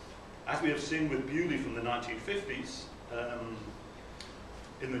 As we have seen with Beaulieu from the 1950s,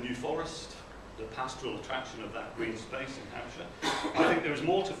 in the New Forest, the pastoral attraction of that green space in Hampshire, I think there is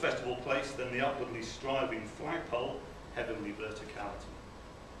more to Festival Place than the upwardly striving flagpole, heavenly verticality.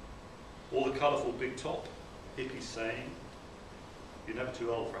 Or the colourful big top, hippie saying, you're never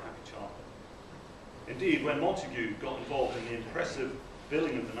too old for a happy child. Indeed, when Montague got involved in the impressive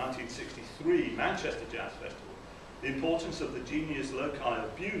billing of the 1963 Manchester Jazz Festival, the importance of the genius loci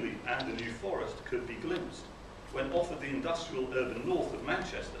of Beaulieu and the New Forest could be glimpsed. When offered the industrial urban north of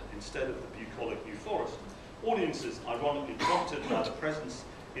Manchester instead of the bucolic New Forest, audiences, ironically prompted by the presence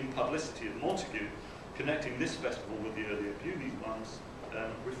in publicity of Montague, connecting this festival with the earlier Beaulieu ones,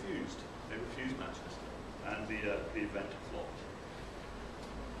 refused. They refused Manchester, and the event flopped.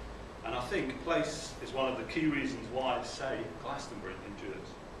 And I think place is one of the key reasons why, say, Glastonbury endures,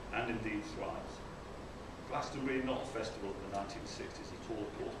 and indeed thrives. Glastonbury, not a festival of the 1960s at all,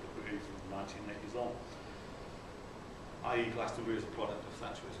 of course, but really from the 1980s on. I.e. Glastonbury is a product of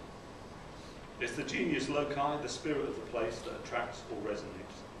Thatcherism. It's the genius loci, the spirit of the place that attracts or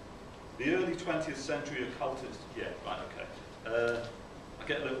resonates. The early 20th century occultist, yeah, right, okay. I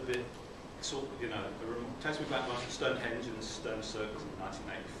get a little bit, sort of, it takes me back to Stonehenge and the Stone Circus in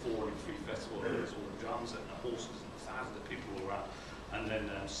 1984 in Free Festival. There was all the drums and the horses and the thousands of people all around. And then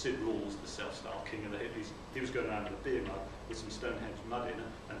Sid Rawls, the self-styled king of the hippies, he was going around with a beer mug with some Stonehenge mud in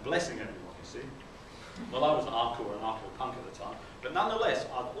it and blessing everyone, you see. Well, I was an hardcore and hardcore punk at the time, but nonetheless,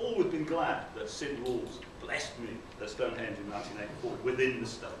 I've always been glad that Sid Rawls blessed me at Stonehenge in 1984 within the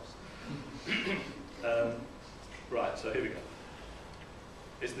Stones. Right, so here we go.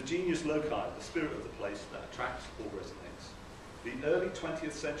 It's the genius loci, the spirit of the place, that attracts or resonates. The early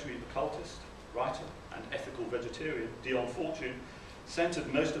 20th century occultist, writer, and ethical vegetarian, Dion Fortune,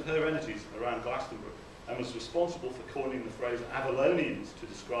 centred most of her energies around Glastonbury, and was responsible for coining the phrase Avalonians to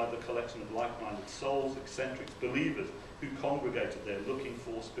describe the collection of like-minded souls, eccentrics, believers who congregated there looking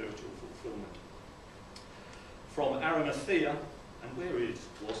for spiritual fulfillment. From Arimathea, and where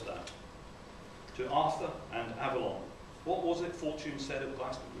was that, to Arthur and Avalon, what was it Fortune said of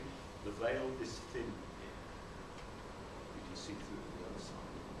Glastonbury? The veil is thin here. You can see through the other side.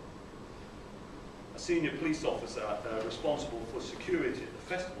 A senior police officer responsible for security at the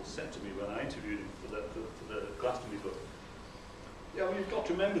festival said to me when I interviewed him for the Glastonbury book, yeah, well, you've got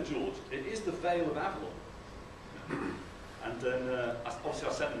to remember, George, it is the veil of Avalon. And then, obviously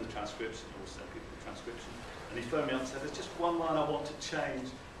I sent him the transcription, I always send people the transcription, and he phoned me up and said, there's just one line I want to change,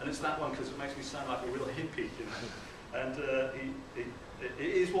 and it's that one because it makes me sound like a real hippie, And it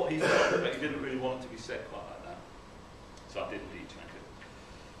is what he said, but he didn't really want it to be said quite like that. So I did indeed change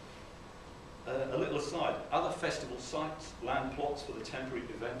it. A little aside, other festival sites, land plots for the temporary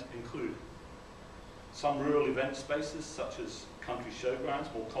event include some rural event spaces, such as country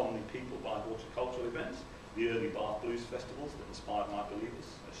showgrounds, more commonly peopled by horticultural events, the early Bath Blues festivals that inspired my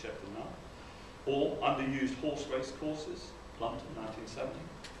believers at Shepton Now, or underused horse race courses, Plumpton, 1970,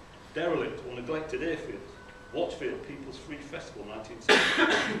 derelict or neglected airfields, Watchfield People's Free Festival,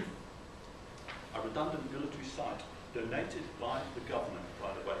 1970, a redundant military site donated by the government, by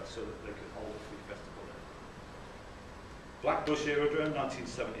the way, so that they could hold a free festival there. Blackbush Aerodrome,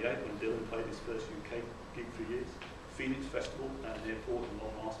 1978, when Dylan played his first UK gig for years. Phoenix Festival at an airport in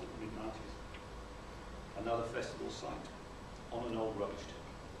Longmaster, mid-90s. Another festival site on an old rubbish tip.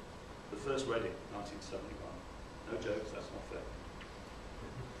 The first Reading, 1971. No jokes, that's not fair.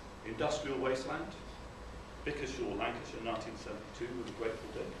 Industrial Wasteland, Bickershaw, Lancashire, 1972, with a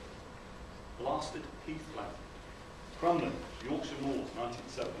Grateful Dead. Blasted Heathland, Crumlin, Yorkshire Moors,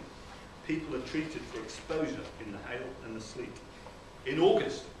 1970. People are treated for exposure in the hail and the sleet. In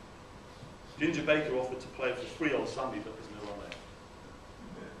August, Ginger Baker offered to play for free on Sunday, but there's no one there.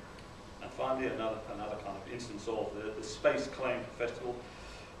 And finally, another kind of instance of the Space Claim Festival.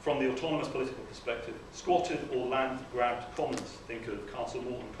 From the autonomous political perspective, squatted or land-grabbed commons. Think of Castle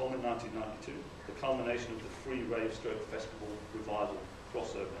Morton Common, 1992, the culmination of the free rave stroke festival revival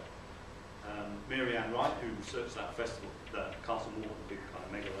crossover. Mary Ann Wright, who researched that festival, the Castle Morton, big kind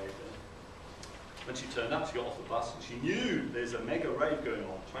of mega rave there. When she turned up, she got off the bus and she knew there's a mega rave going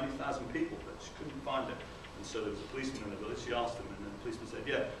on, 20,000 people, but she couldn't find it. And so there was a policeman in the village. She asked him, and then the policeman said,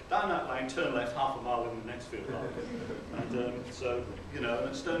 "Yeah, down that lane, turn left, half a mile in the next field." And so, you know, and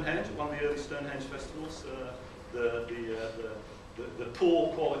at Stonehenge, one of the early Stonehenge festivals, the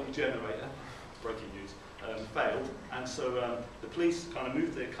poor quality generator, breaking news, failed, and so the police kind of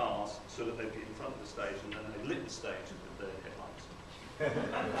moved their cars so that they'd get in front of the stage, and then they lit the stage with their headlights.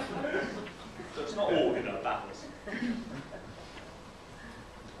 So it's not all, you know, battles.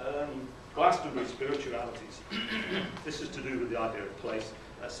 Glastonbury spiritualities. This is to do with the idea of place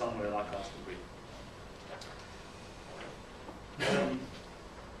somewhere like Glastonbury.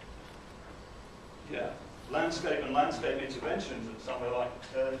 Yeah, landscape and landscape interventions at somewhere like,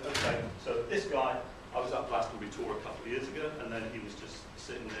 okay, so this guy, I was up Glastonbury tour a couple of years ago, and then he was just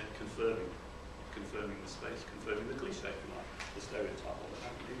sitting there confirming the space, confirming the cliche, if you like, the stereotype of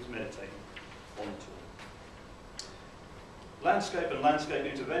it. He was meditating on the tour. Landscape and landscape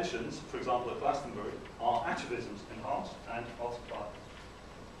interventions, for example at Glastonbury, are atavisms enhanced and multiplied.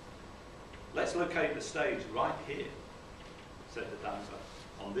 Let's locate the stage right here, said the dancer,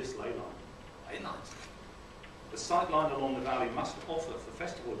 on this ley line. Ley lines. The sight line along the valley must offer for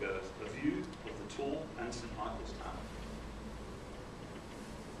festival goers a view of the tall and St Michael's Tower.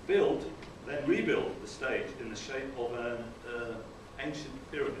 Build, then rebuild the stage in the shape of an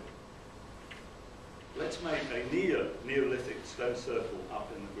ancient pyramid. Let's make a Neolithic stone circle up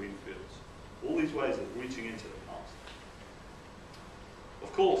in the green fields. All these ways of reaching into the past.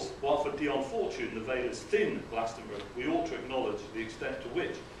 Of course, while for Dion Fortune the veil is thin at Glastonbury, we ought to acknowledge the extent to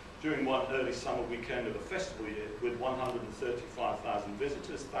which, during one early summer weekend of a festival year, with 135,000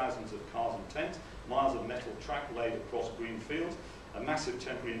 visitors, thousands of cars and tents, miles of metal track laid across green fields, a massive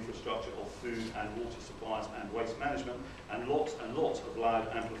temporary infrastructure of food and water supplies and waste management, and lots of loud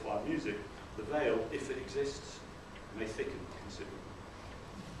amplified music, the veil, if it exists, may thicken considerably.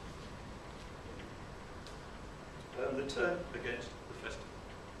 The turn against the festival.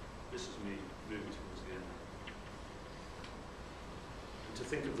 This is me moving towards the end. And to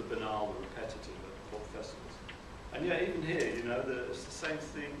think of the banal, the repetitive at pop festivals. And yet, even here, you know, it's the same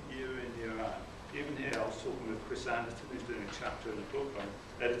thing year in, year out. Even here, I was talking with Chris Anderton, who's doing a chapter in the book on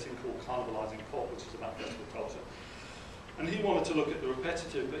editing called Carnivalising Pop, which is about festival culture. And he wanted to look at the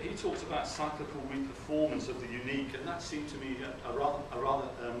repetitive, but he talks about cyclical reperformance of the unique, and that seemed to me a rather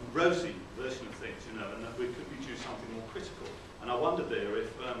rosy version of things, you know, and that we could do something more critical. And I wonder there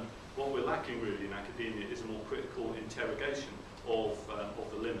if what we're lacking really in academia is a more critical interrogation of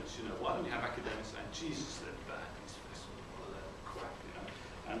the limits. You know, why don't we have academics saying, Jesus, they're bad, these festivals, what a load of crap, you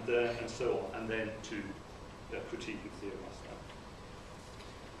know, and so on, and then to critique and theorise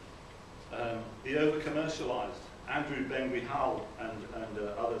that. The over-commercialised. Andrew Bengui Howell and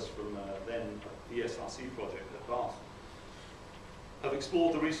others from then ESRC project at Bath have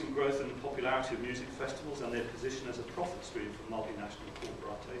explored the recent growth and popularity of music festivals and their position as a profit stream for multinational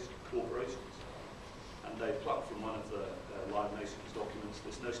corporations. And they plucked from one of the Live Nations documents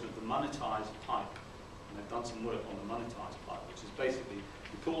this notion of the monetized pipe. And they've done some work on the monetized pipe, which is basically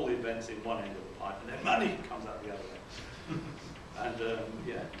you put all the events in one end of the pipe and then money comes out the other end. And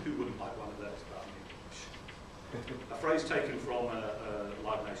yeah, who wouldn't like one of those? But I mean, a phrase taken from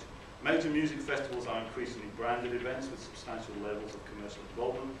Live Nation. Major music festivals are increasingly branded events with substantial levels of commercial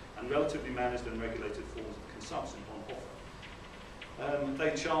involvement and relatively managed and regulated forms of consumption on offer.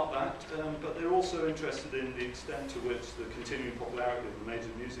 They chart that, but they're also interested in the extent to which the continuing popularity of the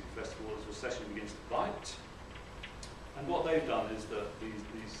major music festival as recession begins to bite. And what they've done is that these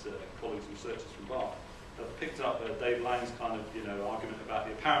colleagues, researchers from Bath, have picked up Dave Lang's kind of argument about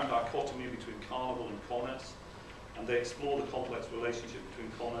the apparent dichotomy between carnival and commerce, and they explore the complex relationship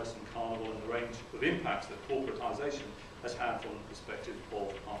between commerce and carnival and the range of impacts that corporatisation has had from the perspective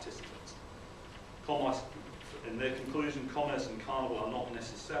of participants. In their conclusion, commerce and carnival are not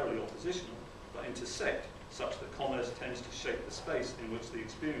necessarily oppositional, but intersect, such that commerce tends to shape the space in which the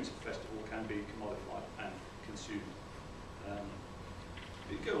experience of festival can be commodified and consumed.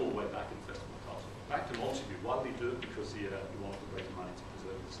 You go all the way back in festival culture. Back to Montague. Why did he do it? Because he wanted to raise money to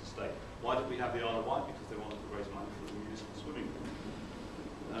preserve this estate. Why did we have the Isle of Wight? Because they wanted to raise money for the municipal swimming pool.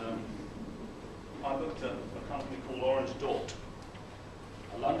 I looked at a company called Orange Dot,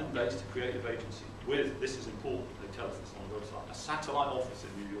 a London-based creative agency with, this is important, they tell us this on the website, a satellite office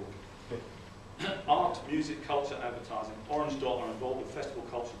in New York. Art, music, culture, advertising. Orange Dot are involved with festival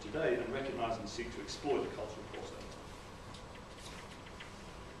culture today and recognise and seek to exploit the cultural crossover.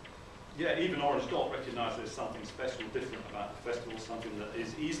 Yeah, even Orange Dot recognise there's something special, different about the festival, something that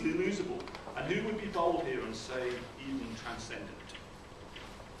is easily losable. And who would be bold here and say even transcendent?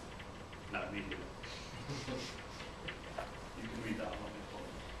 No, me here. You can read that one.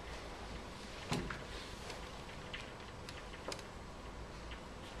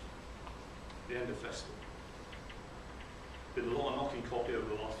 The end of festival. Been a lot of knocking copy over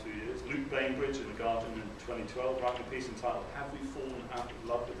the last few years. Luke Bainbridge in The Guardian in 2012 writing a piece entitled Have We Fallen Out of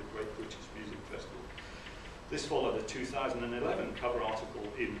Love with the Great British Music Festival? This followed a 2011 cover article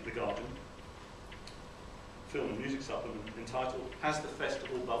in The Guardian, film and music supplement, entitled Has the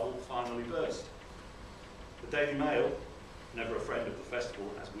Festival Bubble Finally Burst? The Daily Mail, never a friend of the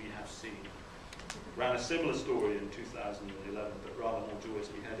festival as we have seen, ran a similar story in 2011 but rather more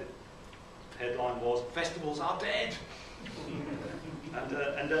joyously headed. Headline was, Festivals are dead! and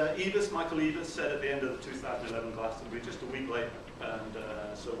Michael Evers said at the end of the 2011 Glastonbury, just a week later, and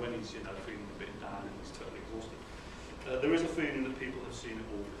so when he's feeling a bit down and he's totally exhausted, there is a feeling that people have seen it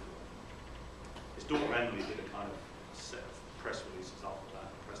all before. His daughter Emily did a kind of set of press releases after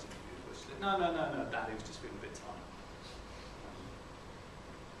that, press interview, where she said, no, Daddy was just feeling a bit tired.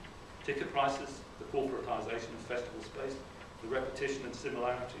 Ticket prices, the corporatisation of festival space, the repetition and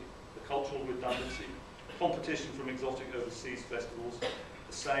similarity, cultural redundancy, competition from exotic overseas festivals,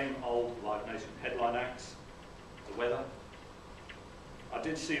 the same old Live Nation headline acts, the weather. I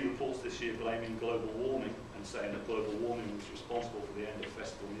did see reports this year blaming global warming and saying that global warming was responsible for the end of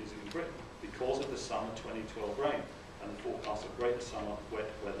festival music in Britain because of the summer 2012 rain and the forecast of greater summer wet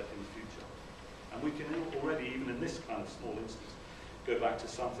weather in the future. And we can already, even in this kind of small instance, go back to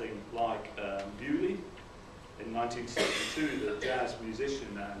something like Beaulieu. In 1972, the jazz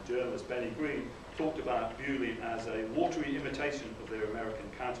musician and journalist Benny Green talked about Beaulieu as a watery imitation of their American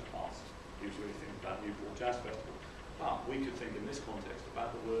counterparts. He was really thinking about Newport Jazz Festival. But we could think in this context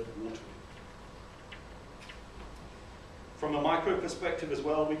about the word watery. From a micro perspective as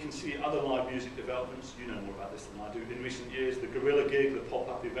well, we can see other live music developments. You know more about this than I do. In recent years, the guerrilla gig, the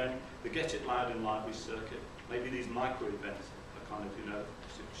pop-up event, the Get It Loud in Library circuit. Maybe these micro events are kind of,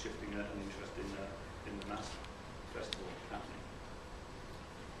 shifting an interest in the mass festival happening.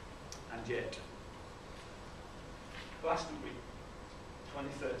 And yet, Glastonbury,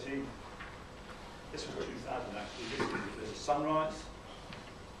 2013. This was 2000 actually. There's a sunrise,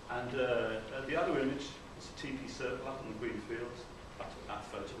 and the other image is a teepee circle up on the green fields. I took that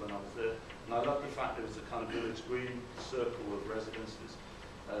photo when I was there, and I love the fact there was a kind of village green circle of residences,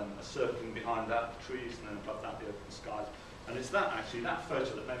 a circling behind that trees, and then above that the open skies. And it's that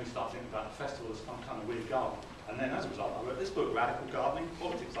photo that made me start thinking about the festival as some kind of weird garden. And then as a result, I wrote this book, Radical Gardening,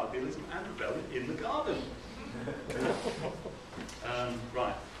 Politics, Idealism and Rebellion in the Garden.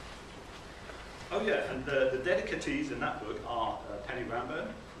 Right. Oh yeah, and the dedicatees in that book are Penny Rambo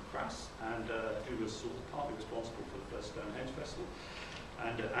from Crass, and who was sort of partly responsible for the first Stonehenge Festival,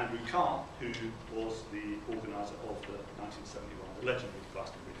 and Andrew Carr, who was the organiser of the 1971, the legendary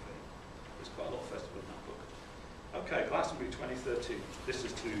Glastonbury Fair. There's quite a lot of festival in that book. Okay, Glastonbury 2013. This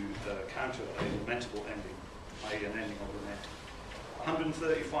is to counter a lamentable ending, i.e. an ending of the net.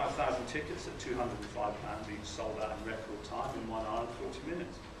 135,000 tickets at £205 each sold out in record time in 1 hour and 40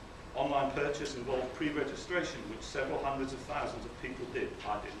 minutes. Online purchase involved pre-registration, which several hundreds of thousands of people did.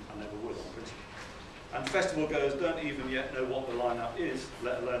 I didn't, I never would on principle. And festival goers don't even yet know what the lineup is,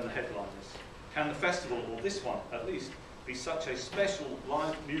 let alone the headliners. Can the festival, or this one at least, be such a special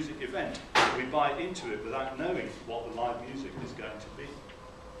live music event that we buy into it without knowing what the live music is going to be?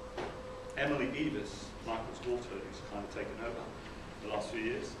 Emily Evis, Michael's daughter, who's kind of taken over the last few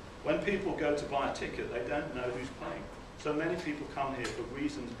years. When people go to buy a ticket, they don't know who's playing. So many people come here for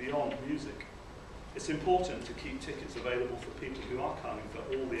reasons beyond music. It's important to keep tickets available for people who are coming for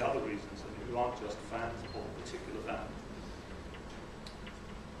all the other reasons and who aren't just fans of a particular band.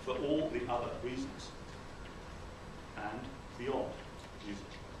 For all the other reasons and beyond music.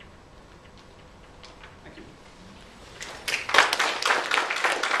 Thank you.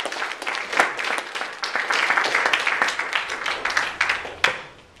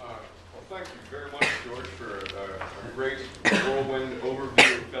 Thank you very much, George, for a great whirlwind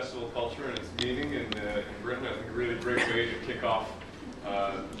overview of festival culture and its meaning in Britain. I think a really great way to kick off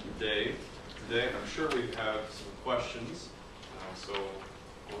the day today. I'm sure we have some questions, so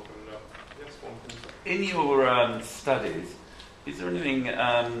we'll open it up. Yes, one question. In your studies, is there anything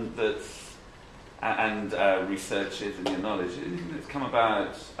researches and your knowledge, anything that's come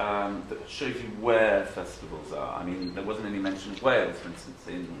about that shows you where festivals are? I mean, there wasn't any mention of Wales, for instance,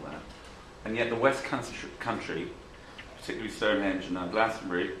 in that. And yet the West Country, particularly Stonehenge and now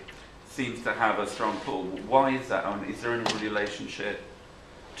Glastonbury, seems to have a strong pull. Why is that? I mean, is there any relationship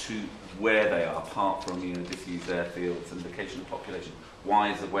to where they are, apart from disused airfields and vacation population?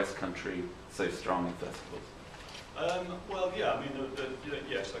 Why is the West Country so strong in festivals? Well, yeah, I mean,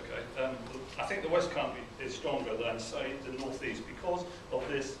 yes, okay. I think the West Country is stronger than, say, the North East because of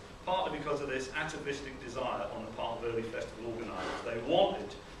this, partly because of this atavistic desire on the part of early festival organisers. They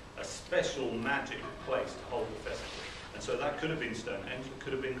wanted a special magic place to hold the festival. And so that could have been Stonehenge, it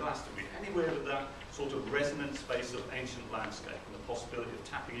could have been Glastonbury, anywhere with that sort of resonant space of ancient landscape and the possibility of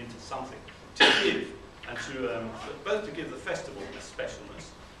tapping into something to give, and to both to give the festival a specialness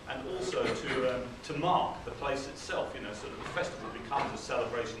and also to mark the place itself, so that the festival becomes a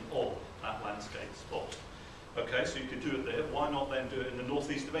celebration of that landscape spot. Okay, so you could do it there. Why not then do it in the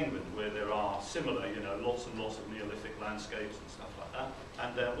northeast of England, where there are similar, lots and lots of Neolithic landscapes and stuff like that?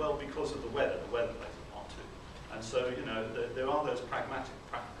 And well, because of the weather plays a part too. And so, there are those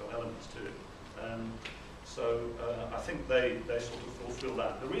practical elements to it. I think they sort of fulfil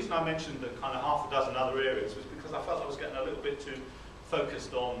that. The reason I mentioned the kind of half a dozen other areas was because I felt I was getting a little bit too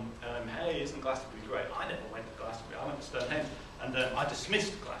focused on, hey, isn't Glastonbury great? I never went to Glastonbury. I went to Stonehenge, and I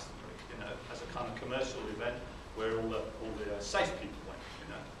dismissed Glastonbury, as a kind of commercial event where all the safe people went,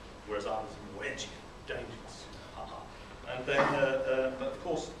 whereas I was more edgy, dangerous, And then, but of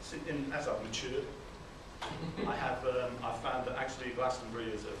course, as I've matured, I found that actually Glastonbury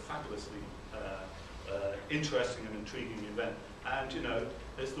is a fabulously interesting and intriguing event. And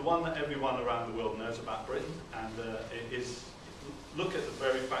it's the one that everyone around the world knows about Britain, and it is. Look at the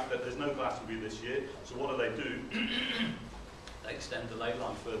very fact that there's no Glastonbury this year. So what do? They extend the ley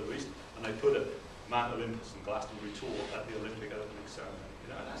line further east, and they put a Mount Olympus and Glastonbury tour at the Olympic opening ceremony.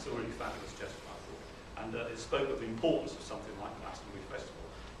 That's a really fabulous gesture, I thought. And it spoke of the importance of something like Glastonbury Festival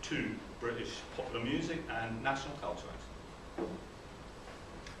to British popular music and national culture, actually.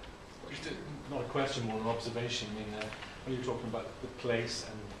 Just not a question, more an observation. I mean, when you're talking about the place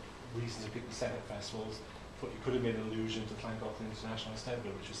and reasons that people set up festivals, I thought you could have made an allusion to Llangollen International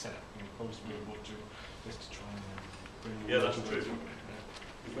Festival, which was set up post World War II, just to try and bring the that's true.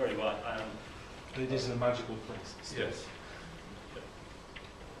 You're very right. And it is in a magical place. Yes.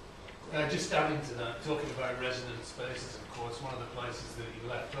 Just adding to that, talking about resonant spaces, of course, one of the places that you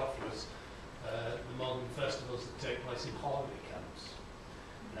left off was the modern festivals that take place in holiday camps.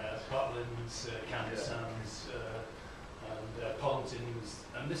 Butlins, Camp Sands, and Pontins,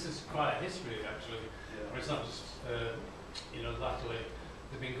 and this is quite a history actually. Yeah. It's not just, latterly,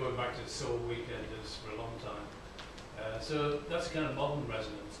 they've been going back to the Soul Weekenders for a long time. So that's a kind of modern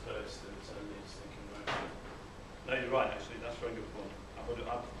resonant space that needs thinking about. No, you're right, actually, that's a very good point. I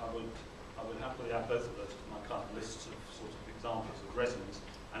would happily add both of those to my kind of lists of sort of examples of resonance,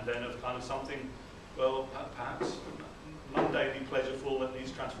 and then of kind of something, well, perhaps mundanely pleasureful that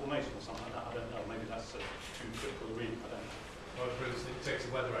needs transformation or something like that. I don't know. Maybe that's too critical a read. I don't know. Well, for instance, it takes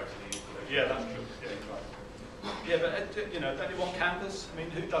the weather out of the equation. Yeah, that's true. Yeah, you're right. Yeah, but don't you want canvas? I mean,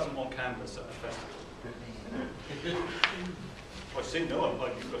 who doesn't want canvas at a festival? Well, see, no one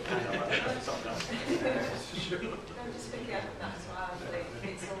like you've got canvas. Something else. Sure. No, just thinking of that as well.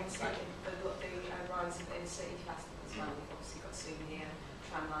 It's almost like the rise of the city festival as well. We've obviously got Souvenir,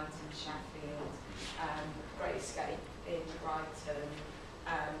 Tramlines in Sheffield, Great Escape in Brighton.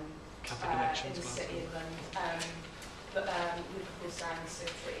 in the city of London, Liverpool Sound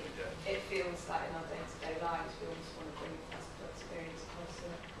City, it feels like in our day-to-day lives we almost want to bring the festival experience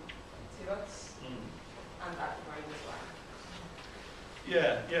closer to us, and at the moment as well.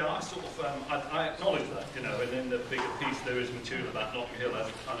 Yeah, I sort of, I acknowledge that, you know, and in the bigger piece there is material about Notting Hill as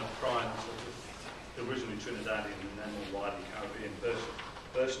a kind of prime, sort of originally Trinidadian and then more widely Caribbean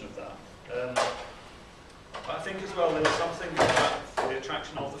version of that. I think as well there's something about the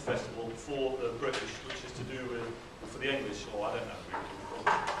attraction of the festival for the British, which is to do with, for the English, or I don't know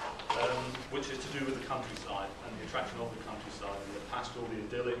really, which is to do with the countryside and the attraction of the countryside and the pastoral, the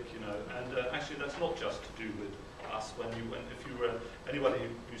idyllic, you know, and actually that's not just to do with us. When you went, if you were anybody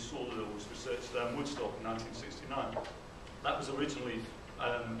who saw or was researched Woodstock in 1969, that was originally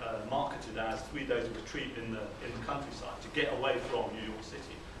marketed as 3 days of retreat in the countryside to get away from New York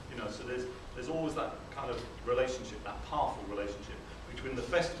City. You know, so there's always that kind of relationship, that powerful relationship between the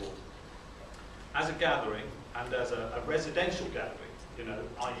festival as a gathering and as a residential gathering. You know,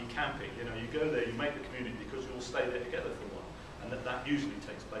 i.e. camping. You know, you go there, you make the community because you all stay there together for a while, and that usually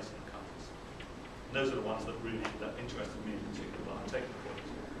takes place in the countries. And those are the ones that really interested me in particular. But I'm taking the point.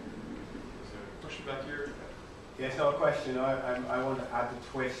 Is there a question back here? Yes, no question. I want to add a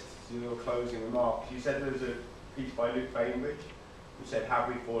twist to your closing remarks. You said there was a piece by Luke Bainbridge who said, "Have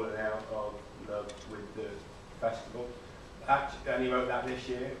we fallen out of love with the festival?" And he wrote that this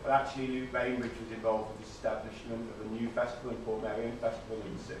year. But actually, Luke Bainbridge was involved with the establishment of a new festival in Portmeirion, Festival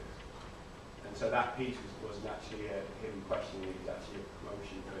in the 6th. And so that piece wasn't actually him questioning it, it was actually a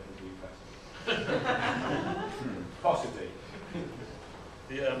promotion for his new festival. Possibly.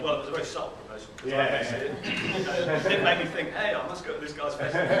 Yeah, well, it was a very subtle promotion. Yeah. It made me think, hey, I must go to this guy's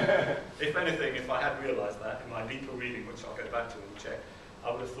festival. If anything, if I had realised that in my deeper reading, which I'll go back to and check,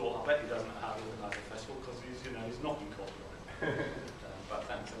 I would have thought, I bet he doesn't know how to organise a festival because he's, you know, he's knocking copy on it. But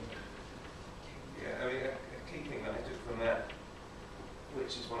thanks. Yeah, I mean, a key thing that I took from that,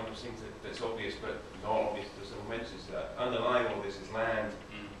 which is one of those things that's obvious but not obvious to someone mentions, that underlying all this is land,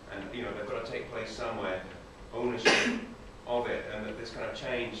 and you know they've got to take place somewhere, ownership of it, and that this kind of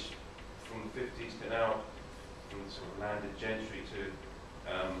change from the 50s to now, from sort of landed gentry to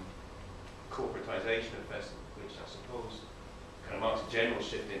corporatisation of festivals, which I suppose kind of marks a general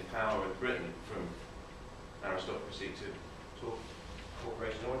shift in power in Britain from aristocracy to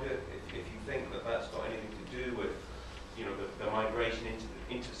corporation order. If you think that that's got anything to do with, you know, the migration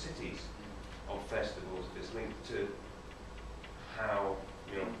into cities of festivals, it's linked to how,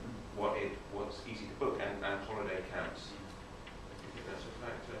 you know, what's easy to book and holiday camps. Do you think that's a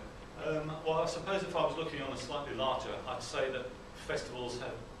factor? Well, I suppose if I was looking on a slightly larger, I'd say that festivals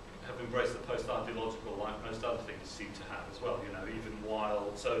have embraced the post-ideological like most other things seem to have as well, you know, even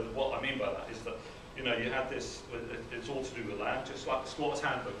while, so what I mean by that is that, you know, you had this, it's all to do with land, just like the Squatter's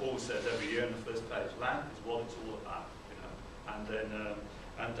Handbook always says every year on the first page, land is what it's all about, you know, and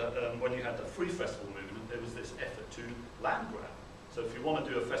then, when you had the free festival movement, there was this effort to land grab. So if you want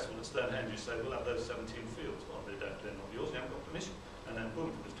to do a festival at Stonehenge, you say, we'll have those 17 fields. Well, they're not yours, you haven't got permission. And then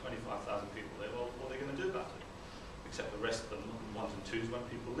boom, there's 25,000 people there. Well, what are they going to do about it? Except the rest of them, ones and twos, when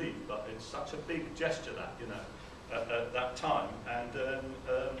people leave. But it's such a big gesture that, you know, at that time. And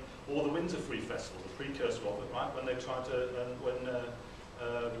or the Windsor Free Festival, the precursor of it, right? When they tried to, when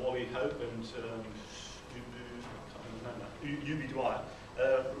Wally Hope and Ubi Dwyer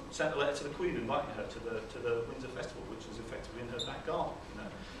sent a letter to the Queen inviting her to the Windsor Festival, which was effectively in her back garden, you know.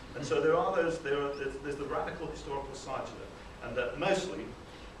 And so there's the radical historical side to it, and that mostly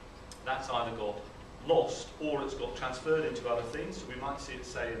that's either got lost or it's got transferred into other things. So we might see it,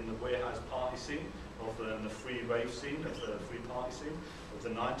 say, in the warehouse party scene, or in the free rave scene, of the free party scene of the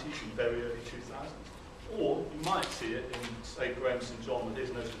 90s and very early 2000s. Or you might see it in, say, Graham St John with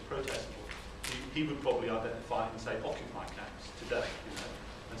his notion of protestable. He would probably identify it and say Occupy camps today, you know.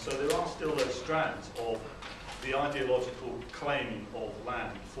 And so there are still those strands of the ideological claiming of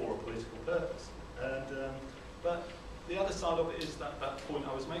land for a political purpose. And but the other side of it is that point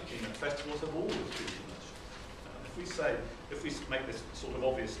I was making, that festivals have always been commercial. If we make this sort of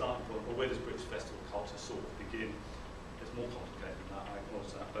obvious starting point, well, where does British festival culture sort of begin? It's more complicated than that, I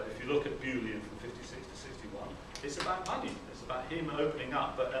acknowledge that. But if you look at Beaulieu from 56 to 61, it's about money. It's about him opening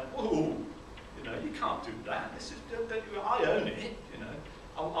up. But whoa, you know, you can't do that. This is, I own it, you know.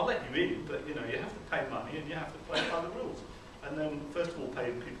 I'll let you in, but you know, you have to pay money and you have to play by the rules. And then, first of all,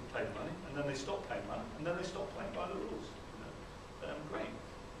 people pay money, and then they stop paying money, and then they stop playing by the rules. You know? Great.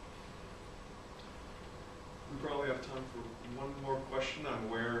 We probably have time for one more question. I'm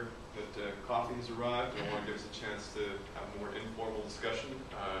aware that coffee has arrived, and I want to give us a chance to have more informal discussion.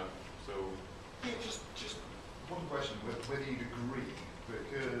 Yeah, just one question, whether you'd agree,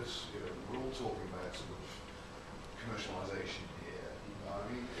 because you know, about sort of commercialisation here. I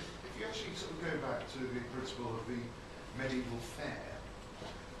mean, if you actually sort of go back to the principle of the medieval fair,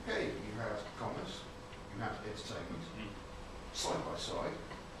 okay, you had commerce, you had entertainment, side by side,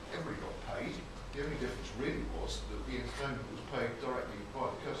 everybody got paid. The only difference really was that the entertainment was paid directly by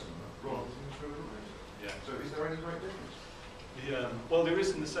the customer rather than through the rate. Yeah. So is there any great difference? Well, there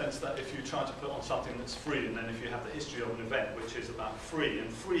is in the sense that if you try to put on something that's free, and then if you have the history of an event which is about free, and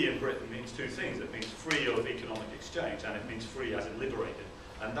free in Britain means two things. It means free of economic exchange, and it means free as in liberated.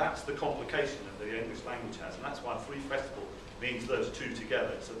 And that's the complication that the English language has, and that's why free festival means those two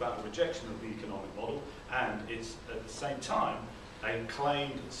together. It's about a rejection of the economic model, and it's at the same time a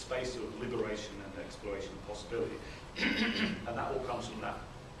claimed space of liberation and exploration and possibility. And that all comes from that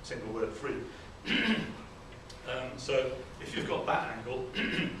single word, free. So if you've got that angle,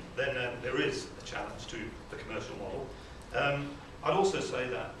 then there is a challenge to the commercial model. I'd also say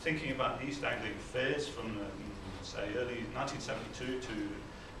that thinking about the East Anglian fairs from, say, early 1972 to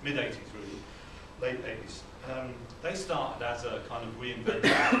mid-80s, really, late 80s, they started as a kind of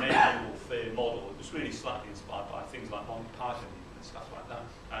reinvented medieval fair model. It was really slightly inspired by things like Monty Python and stuff like that.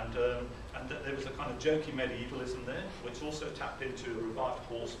 And there was a kind of jokey medievalism there, which also tapped into a revived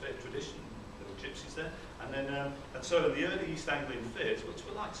horse fair tradition. There were gypsies there. And so in the early East Anglian fairs, which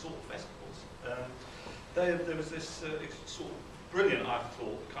were like sort of festivals, there was this sort of brilliant, I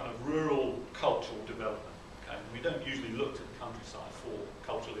thought, kind of rural cultural development. Okay? We don't usually look to the countryside for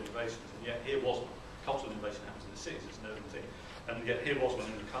cultural innovations, and yet here was one. Cultural innovation happens in the cities, it's an urban thing, and yet here was one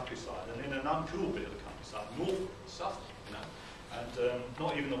in the countryside, and in an uncool bit of the countryside, north, Suffolk, you know, and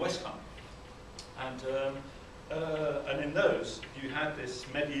not even the West Country. And in those, you had this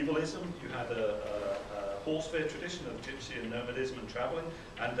medievalism, you had a horse fair tradition of gypsy and nomadism and travelling,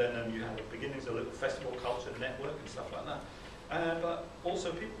 and then you had the beginnings of a little festival culture network and stuff like that. But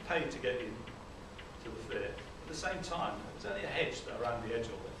also people paid to get in to the fair. At the same time, there was only a hedge around the edge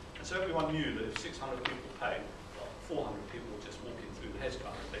of it. And so everyone knew that if 600 people paid, 400 people were just walking through the hedge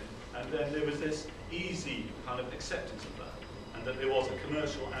kind of thing. And then there was this easy kind of acceptance of that, and that there was a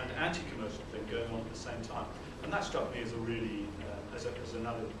commercial and anti-commercial thing going on at the same time. And that struck me as a really, as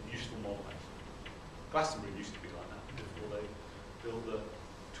another useful model, actually. Glastonbury used to be like that before they built the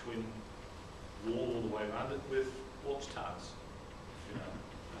twin wall all the way around it with watchtowers. You know,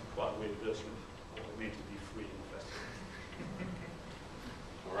 quite a weird version of what it meant to be free in the festival.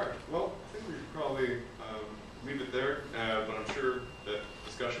 All right. Well, I think we should probably leave it there, but I'm sure that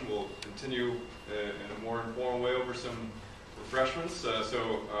discussion will continue in a more informal way over some refreshments.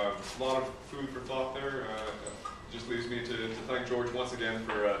 So a lot of food for thought there. Just leaves me to thank George once again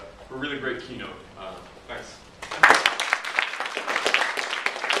for a really great keynote. Thanks.